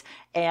inmate,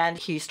 and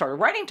he started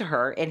writing to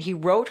her, and he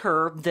wrote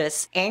her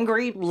this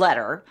angry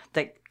letter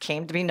that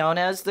came to be known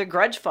as the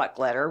grudge fuck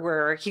letter,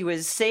 where he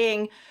was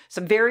saying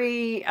some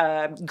very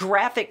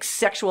graphic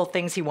sexual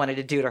things he wanted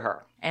to do to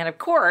her. And of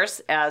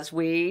course, as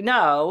we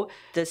know,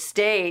 the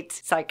state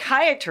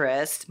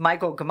psychiatrist,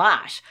 Michael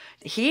Gamache,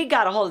 he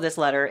got a hold of this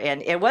letter,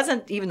 and it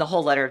wasn't even the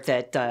whole letter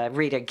that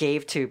Rita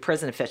gave to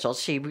prison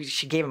officials. She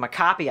gave him a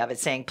copy of it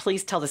saying,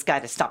 please tell this guy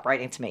to stop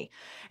writing to me.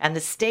 And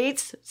the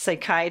state's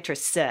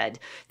psychiatrist said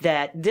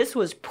that this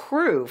was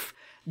proof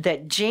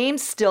that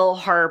James still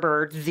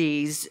harbored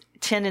these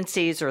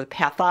tendencies or the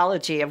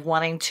pathology of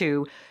wanting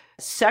to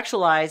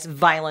sexualize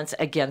violence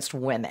against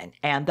women.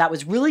 And that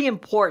was really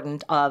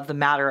important of the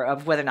matter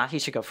of whether or not he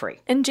should go free.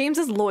 And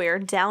James's lawyer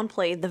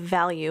downplayed the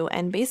value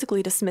and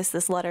basically dismissed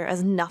this letter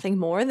as nothing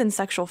more than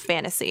sexual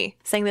fantasy,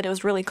 saying that it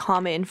was really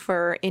common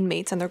for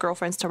inmates and their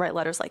girlfriends to write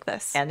letters like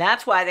this. And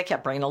that's why they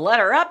kept bringing the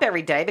letter up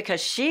every day,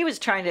 because she was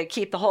trying to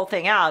keep the whole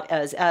thing out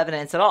as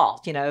evidence at all,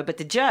 you know. But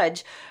the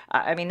judge,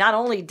 I mean, not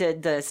only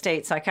did the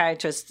state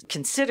psychiatrist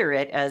consider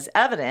it as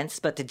evidence,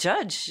 but the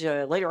judge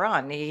later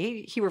on,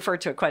 he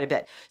referred to it quite a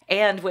bit.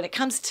 And when it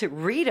comes to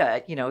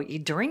Rita, you know,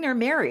 during their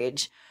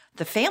marriage,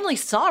 the family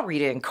saw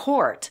Rita in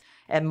court.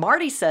 And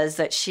Marty says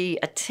that she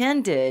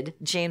attended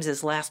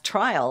James's last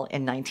trial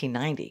in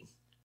 1990.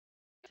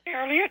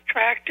 Fairly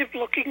attractive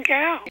looking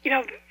gal. You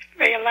know,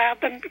 they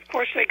allowed them, of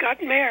course, they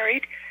got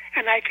married,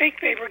 and I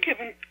think they were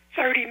given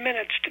 30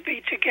 minutes to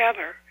be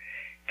together.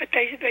 But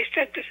they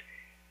said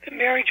the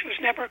marriage was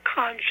never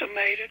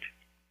consummated.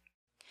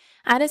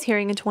 At his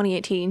hearing in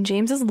 2018,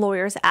 James's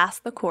lawyers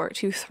asked the court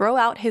to throw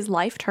out his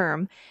life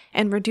term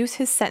and reduce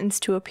his sentence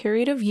to a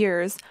period of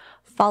years,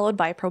 followed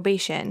by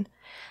probation.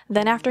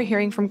 Then, after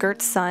hearing from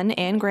Gert's son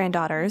and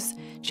granddaughters,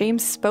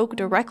 James spoke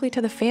directly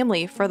to the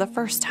family for the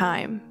first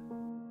time.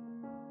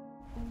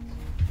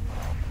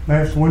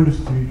 Last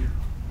Wednesday,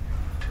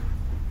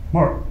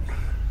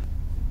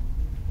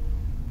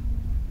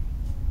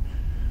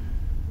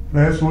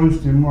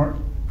 marked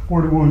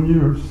 41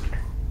 years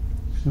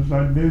since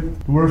I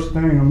did the worst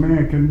thing a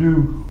man can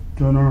do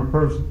to another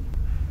person.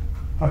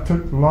 I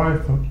took the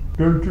life of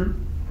Gertrude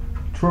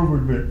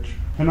Trowbridge,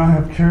 and I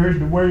have carried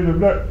the weight of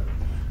that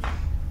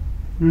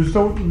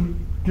resultant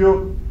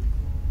guilt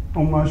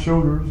on my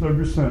shoulders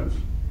ever since.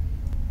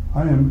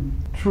 I am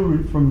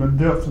truly, from the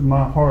depths of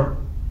my heart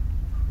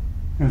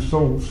and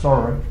soul,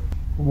 sorry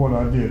for what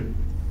I did.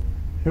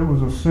 It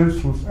was a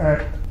senseless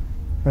act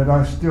that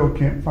I still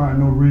can't find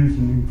no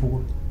reasoning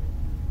for.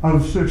 I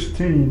was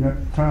 16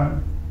 at the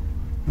time,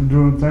 and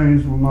doing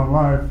things with my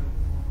life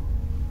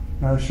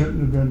that I shouldn't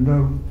have been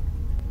doing.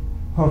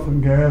 Huffing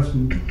gas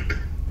and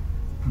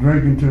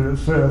drinking to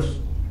excess.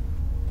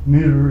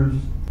 Neither is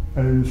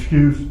an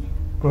excuse,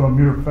 but a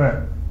mere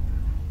fact.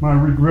 My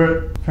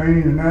regret,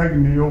 pain, and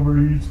agony over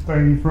these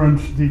things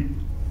runs deep.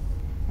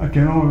 I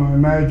can only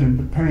imagine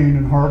the pain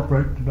and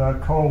heartbreak that I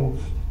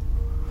caused,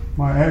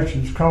 my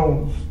actions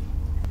caused,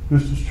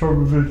 Mrs.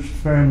 Trowbridge's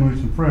families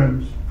and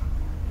friends.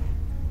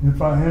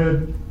 If I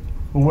had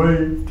a way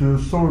to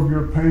absorb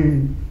your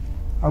pain,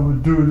 I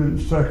would do it in a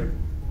second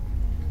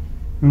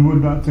and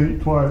would not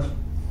think twice.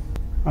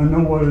 I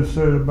know what is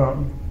said about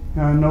me,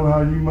 and I know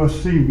how you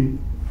must see me,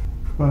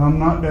 but I'm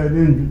not that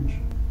image.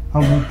 I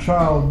was a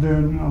child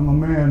then, I'm a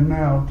man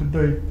now,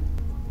 today.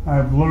 I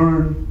have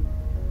learned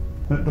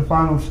that the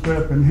final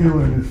step in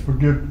healing is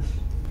forgiveness,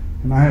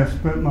 and I have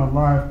spent my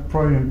life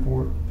praying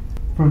for it.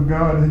 From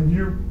God and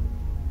you.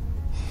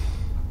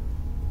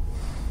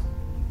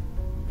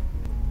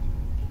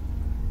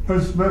 I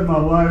spent my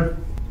life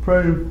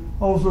praying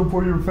also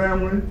for your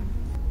family,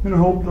 and I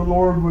hope the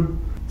Lord would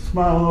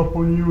smile up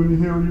on you and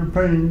heal your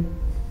pain.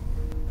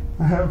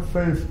 I have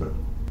faith that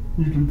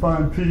you can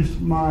find peace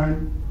of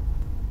mind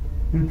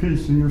and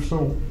peace in your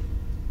soul.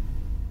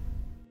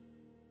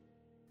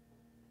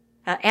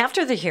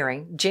 After the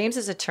hearing,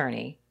 James's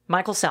attorney,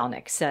 Michael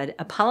Salnick, said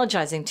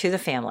apologizing to the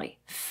family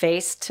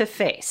face to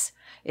face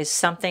is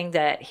something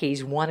that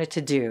he's wanted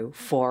to do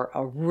for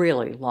a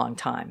really long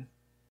time.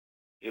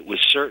 It was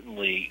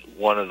certainly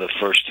one of the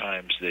first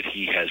times that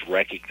he has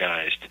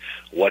recognized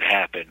what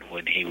happened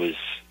when he was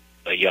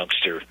a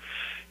youngster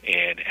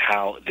and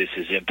how this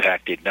has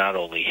impacted not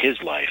only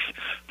his life,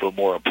 but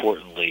more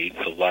importantly,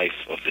 the life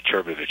of the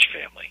Trbojevic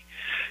family.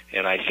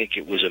 And I think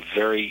it was a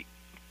very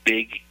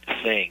big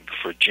thing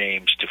for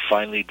James to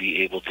finally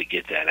be able to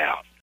get that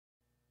out.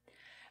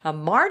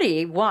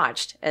 Marty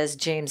watched as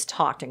James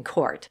talked in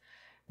court,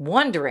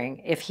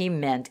 wondering if he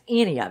meant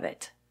any of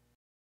it.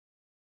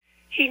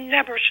 He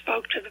never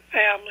spoke to the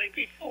family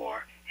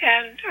before,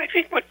 And I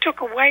think what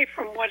took away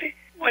from what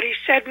he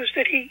said was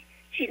that he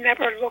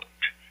never looked,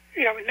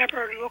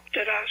 never looked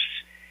at us.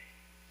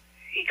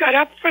 He got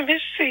up from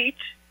his seat,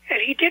 and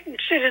he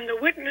didn't sit in the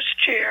witness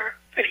chair,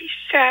 but he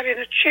sat in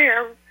a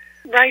chair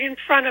right in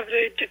front of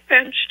the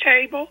defense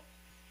table,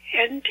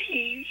 and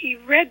he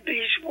read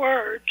these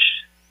words.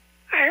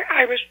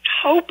 I was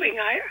hoping,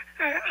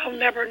 I'll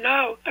never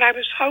know, but I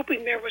was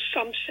hoping there was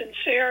some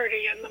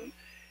sincerity in them.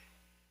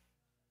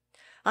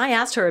 I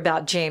asked her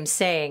about James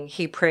saying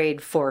he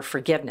prayed for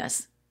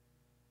forgiveness.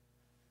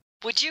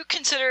 Would you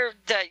consider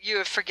that you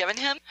have forgiven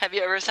him? Have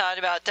you ever thought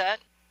about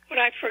that? Would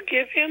I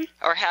forgive him?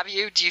 Or have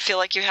you? Do you feel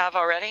like you have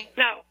already?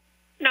 No.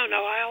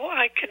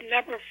 I could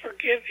never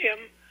forgive him.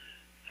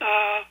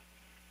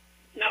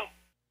 No.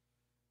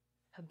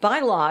 By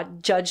law,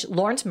 Judge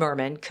Lawrence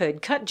Mermin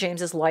could cut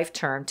James's life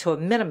term to a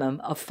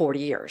minimum of 40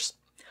 years.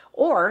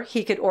 Or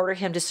he could order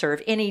him to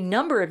serve any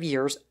number of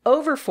years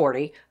over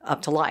 40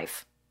 up to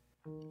life.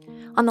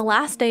 On the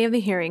last day of the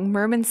hearing,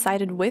 Mermin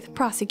sided with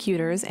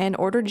prosecutors and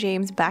ordered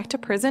James back to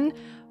prison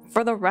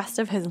for the rest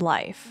of his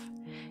life.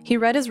 He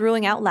read his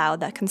ruling out loud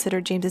that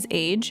considered James's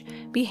age,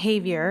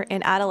 behavior,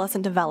 and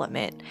adolescent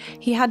development.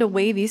 He had to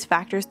weigh these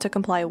factors to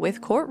comply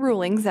with court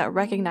rulings that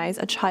recognize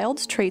a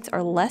child's traits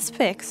are less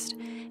fixed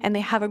and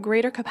they have a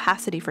greater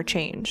capacity for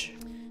change.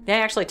 They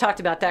actually talked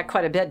about that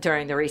quite a bit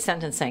during the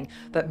resentencing,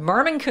 but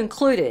Mermin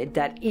concluded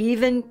that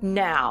even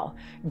now,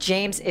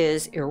 James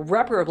is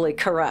irreparably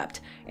corrupt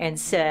and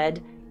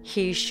said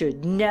he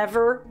should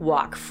never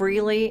walk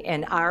freely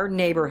in our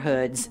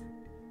neighborhoods,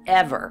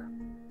 ever.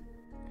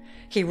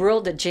 He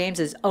ruled that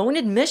James's own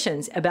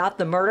admissions about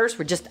the murders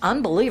were just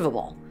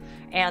unbelievable,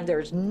 and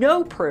there's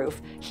no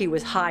proof he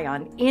was high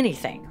on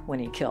anything when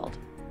he killed.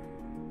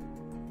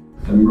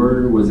 The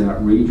murder was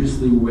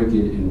outrageously wicked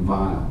and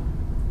vile,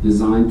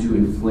 designed to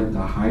inflict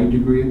a high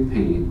degree of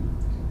pain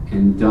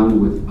and done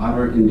with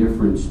utter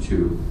indifference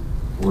to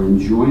or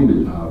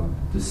enjoyment of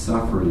the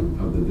suffering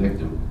of the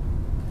victim.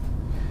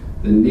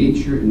 The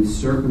nature and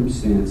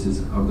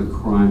circumstances of the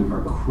crime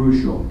are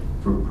crucial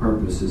for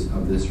purposes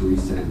of this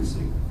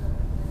resentencing.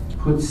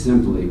 Put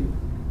simply,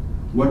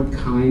 what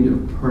kind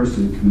of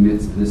person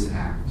commits this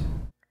act?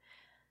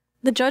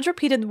 The judge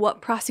repeated what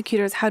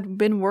prosecutors had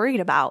been worried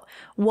about.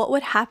 What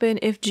would happen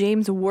if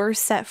James were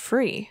set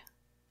free?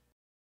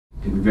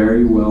 It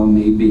very well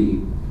may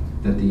be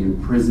that the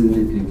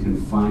imprisonment and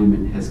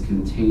confinement has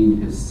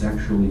contained his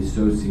sexually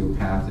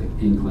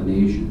sociopathic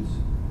inclinations.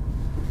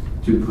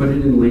 To put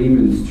it in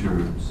layman's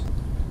terms,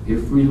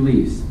 if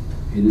released,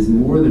 it is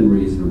more than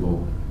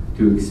reasonable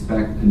to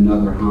expect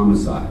another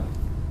homicide,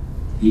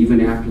 even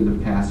after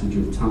the passage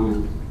of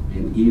time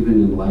and even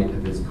in light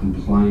of his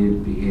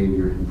compliant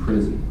behavior in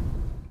prison.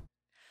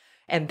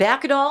 And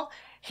Bakkedahl,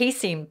 he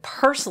seemed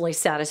personally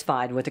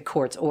satisfied with the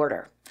court's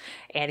order.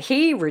 And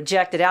he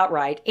rejected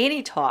outright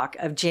any talk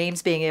of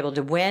James being able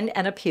to win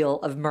an appeal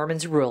of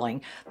Mermin's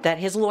ruling that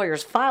his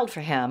lawyers filed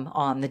for him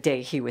on the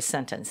day he was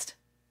sentenced.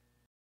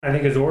 I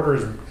think his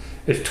order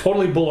is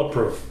totally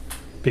bulletproof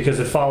because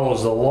it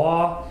follows the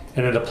law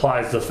and it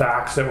applies the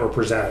facts that were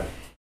presented.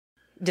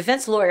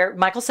 Defense lawyer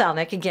Michael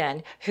Salnick,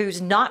 again,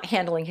 who's not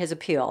handling his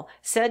appeal,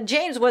 said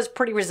James was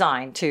pretty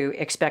resigned to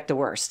expect the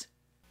worst.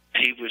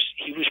 He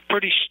was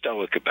pretty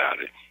stoic about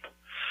it.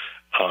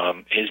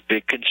 His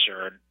big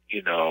concern,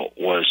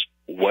 was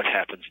what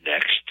happens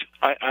next.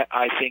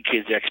 I think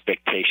his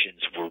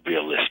expectations were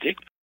realistic.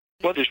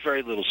 Well, there's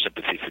very little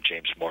sympathy for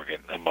James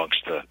Morgan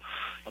amongst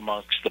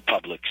the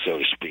public, so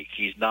to speak.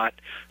 He's not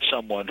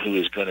someone who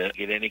is going to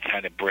get any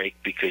kind of break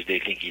because they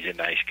think he's a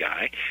nice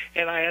guy,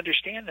 and I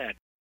understand that.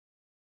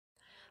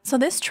 So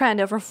this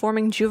trend of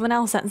reforming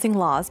juvenile sentencing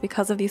laws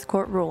because of these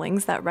court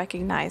rulings that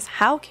recognize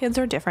how kids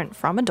are different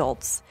from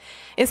adults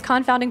is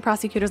confounding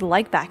prosecutors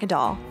like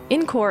Bakkedahl.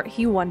 In court,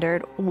 he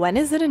wondered, when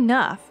is it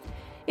enough?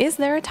 Is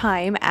there a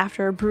time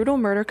after a brutal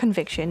murder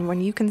conviction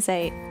when you can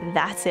say,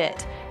 that's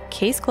it,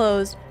 case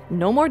closed,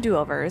 no more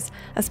do-overs,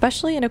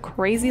 especially in a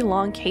crazy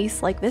long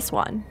case like this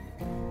one?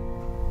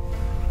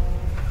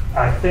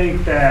 I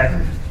think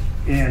that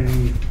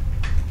in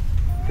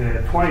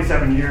the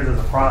 27 years as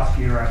a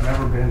prosecutor, I've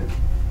never been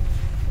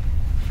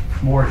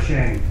more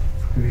ashamed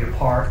to be a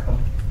part of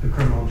the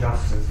criminal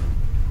justice system.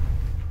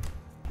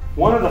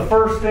 One of the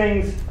first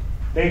things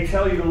they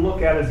tell you to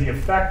look at is the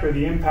effect or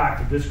the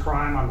impact of this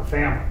crime on the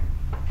family.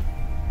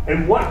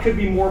 And what could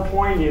be more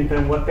poignant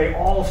than what they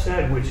all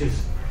said, which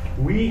is,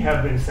 we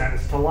have been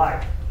sentenced to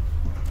life.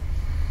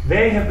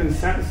 They have been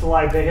sentenced to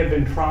life. They have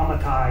been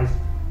traumatized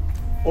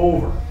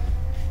over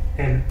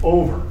and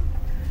over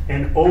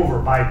and over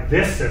by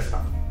this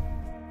system.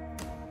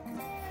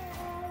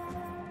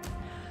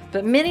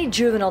 But many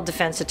juvenile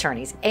defense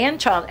attorneys and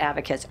child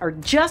advocates are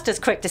just as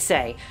quick to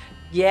say,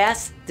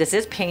 yes, this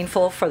is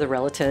painful for the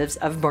relatives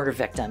of murder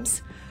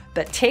victims,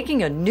 but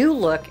taking a new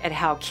look at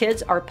how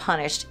kids are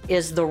punished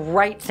is the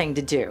right thing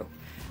to do.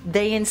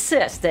 They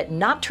insist that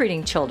not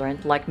treating children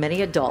like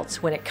many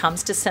adults when it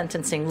comes to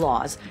sentencing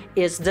laws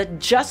is the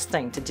just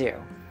thing to do.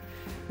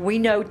 We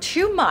know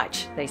too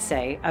much, they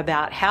say,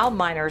 about how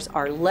minors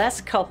are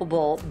less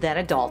culpable than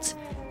adults,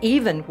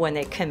 even when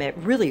they commit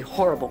really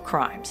horrible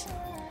crimes.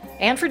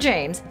 And for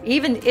James,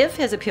 even if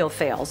his appeal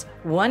fails,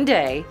 one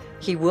day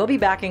he will be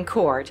back in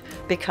court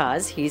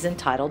because he's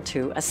entitled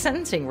to a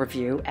sentencing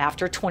review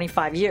after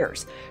 25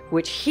 years,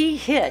 which he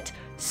hit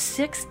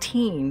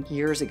 16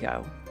 years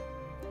ago.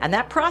 And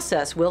that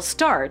process will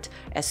start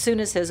as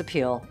soon as his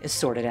appeal is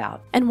sorted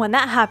out. And when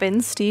that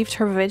happens, Steve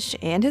Trvovich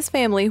and his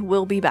family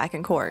will be back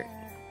in court.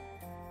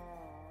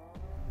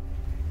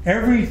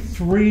 Every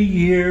 3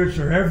 years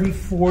or every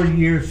 4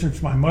 years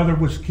since my mother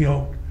was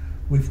killed,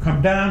 we've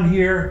come down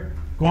here,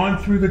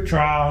 gone through the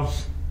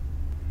trials,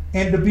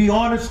 and to be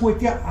honest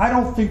with you, I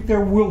don't think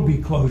there will be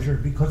closure,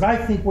 because I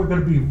think we're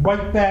going to be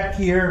right back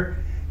here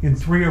in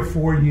 3 or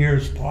 4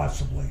 years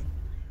possibly.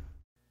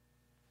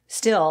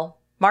 Still,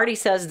 Marty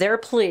says they're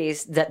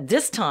pleased that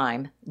this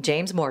time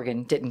James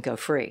Morgan didn't go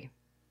free.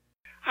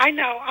 I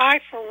know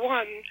I, for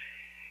one,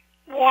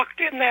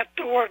 walked in that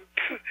door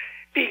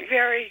being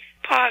very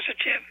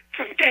positive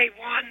from day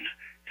one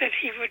that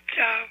he would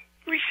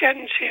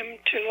resentence him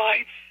to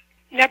life.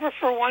 Never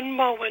for one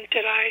moment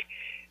did I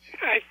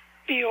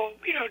feel,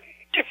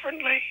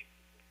 differently.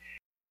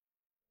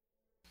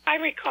 I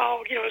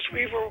recall, as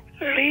we were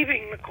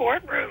leaving the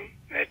courtroom,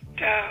 that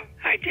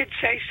I did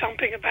say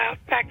something about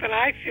the fact that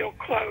I feel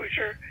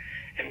closure,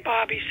 and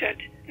Bobby said,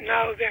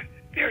 no,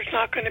 there's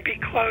not going to be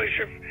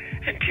closure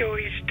until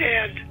he's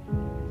dead.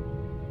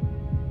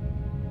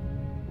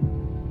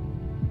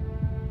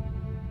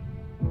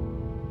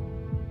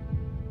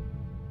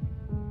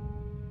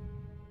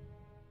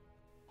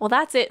 Well,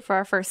 that's it for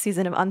our first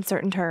season of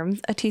Uncertain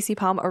Terms, a TC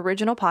Palm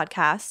original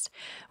podcast.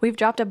 We've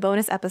dropped a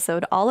bonus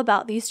episode all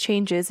about these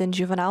changes in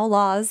juvenile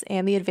laws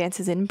and the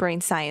advances in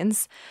brain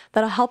science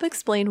that'll help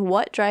explain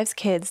what drives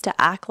kids to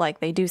act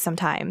like they do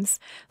sometimes.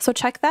 So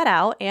check that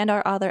out and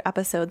our other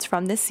episodes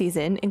from this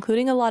season,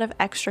 including a lot of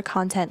extra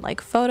content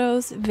like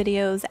photos,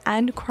 videos,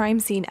 and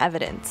crime scene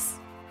evidence.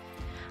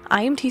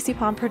 I am TC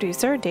Palm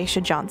producer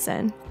Daisha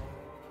Johnson.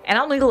 And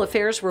I'm legal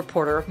affairs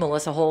reporter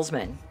Melissa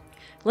Holzman.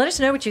 Let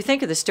us know what you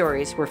think of the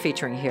stories we're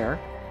featuring here,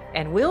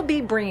 and we'll be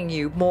bringing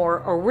you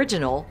more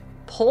original,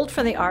 pulled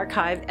from the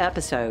archive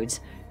episodes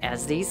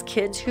as these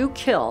kids who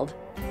killed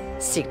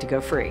seek to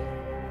go free.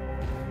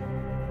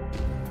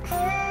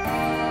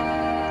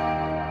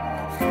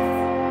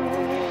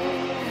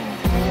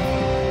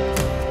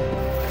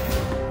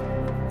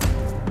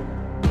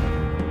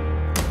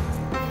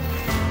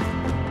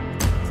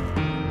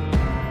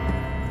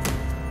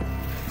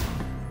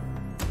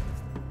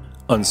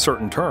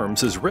 Uncertain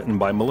Terms is written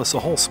by Melissa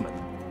Holzman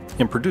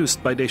and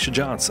produced by Daisha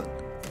Johnson.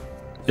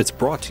 It's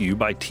brought to you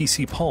by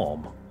TC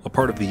Palm, a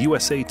part of the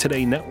USA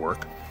Today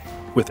Network,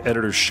 with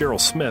editors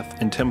Cheryl Smith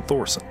and Tim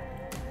Thorson.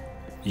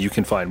 You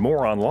can find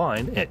more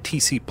online at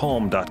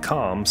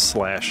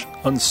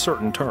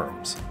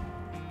tcpalm.com/uncertainterms.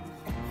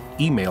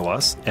 Email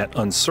us at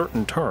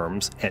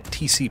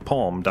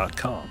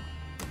uncertainterms@tcpalm.com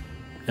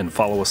and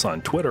follow us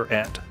on Twitter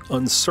at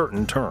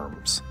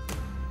uncertainterms.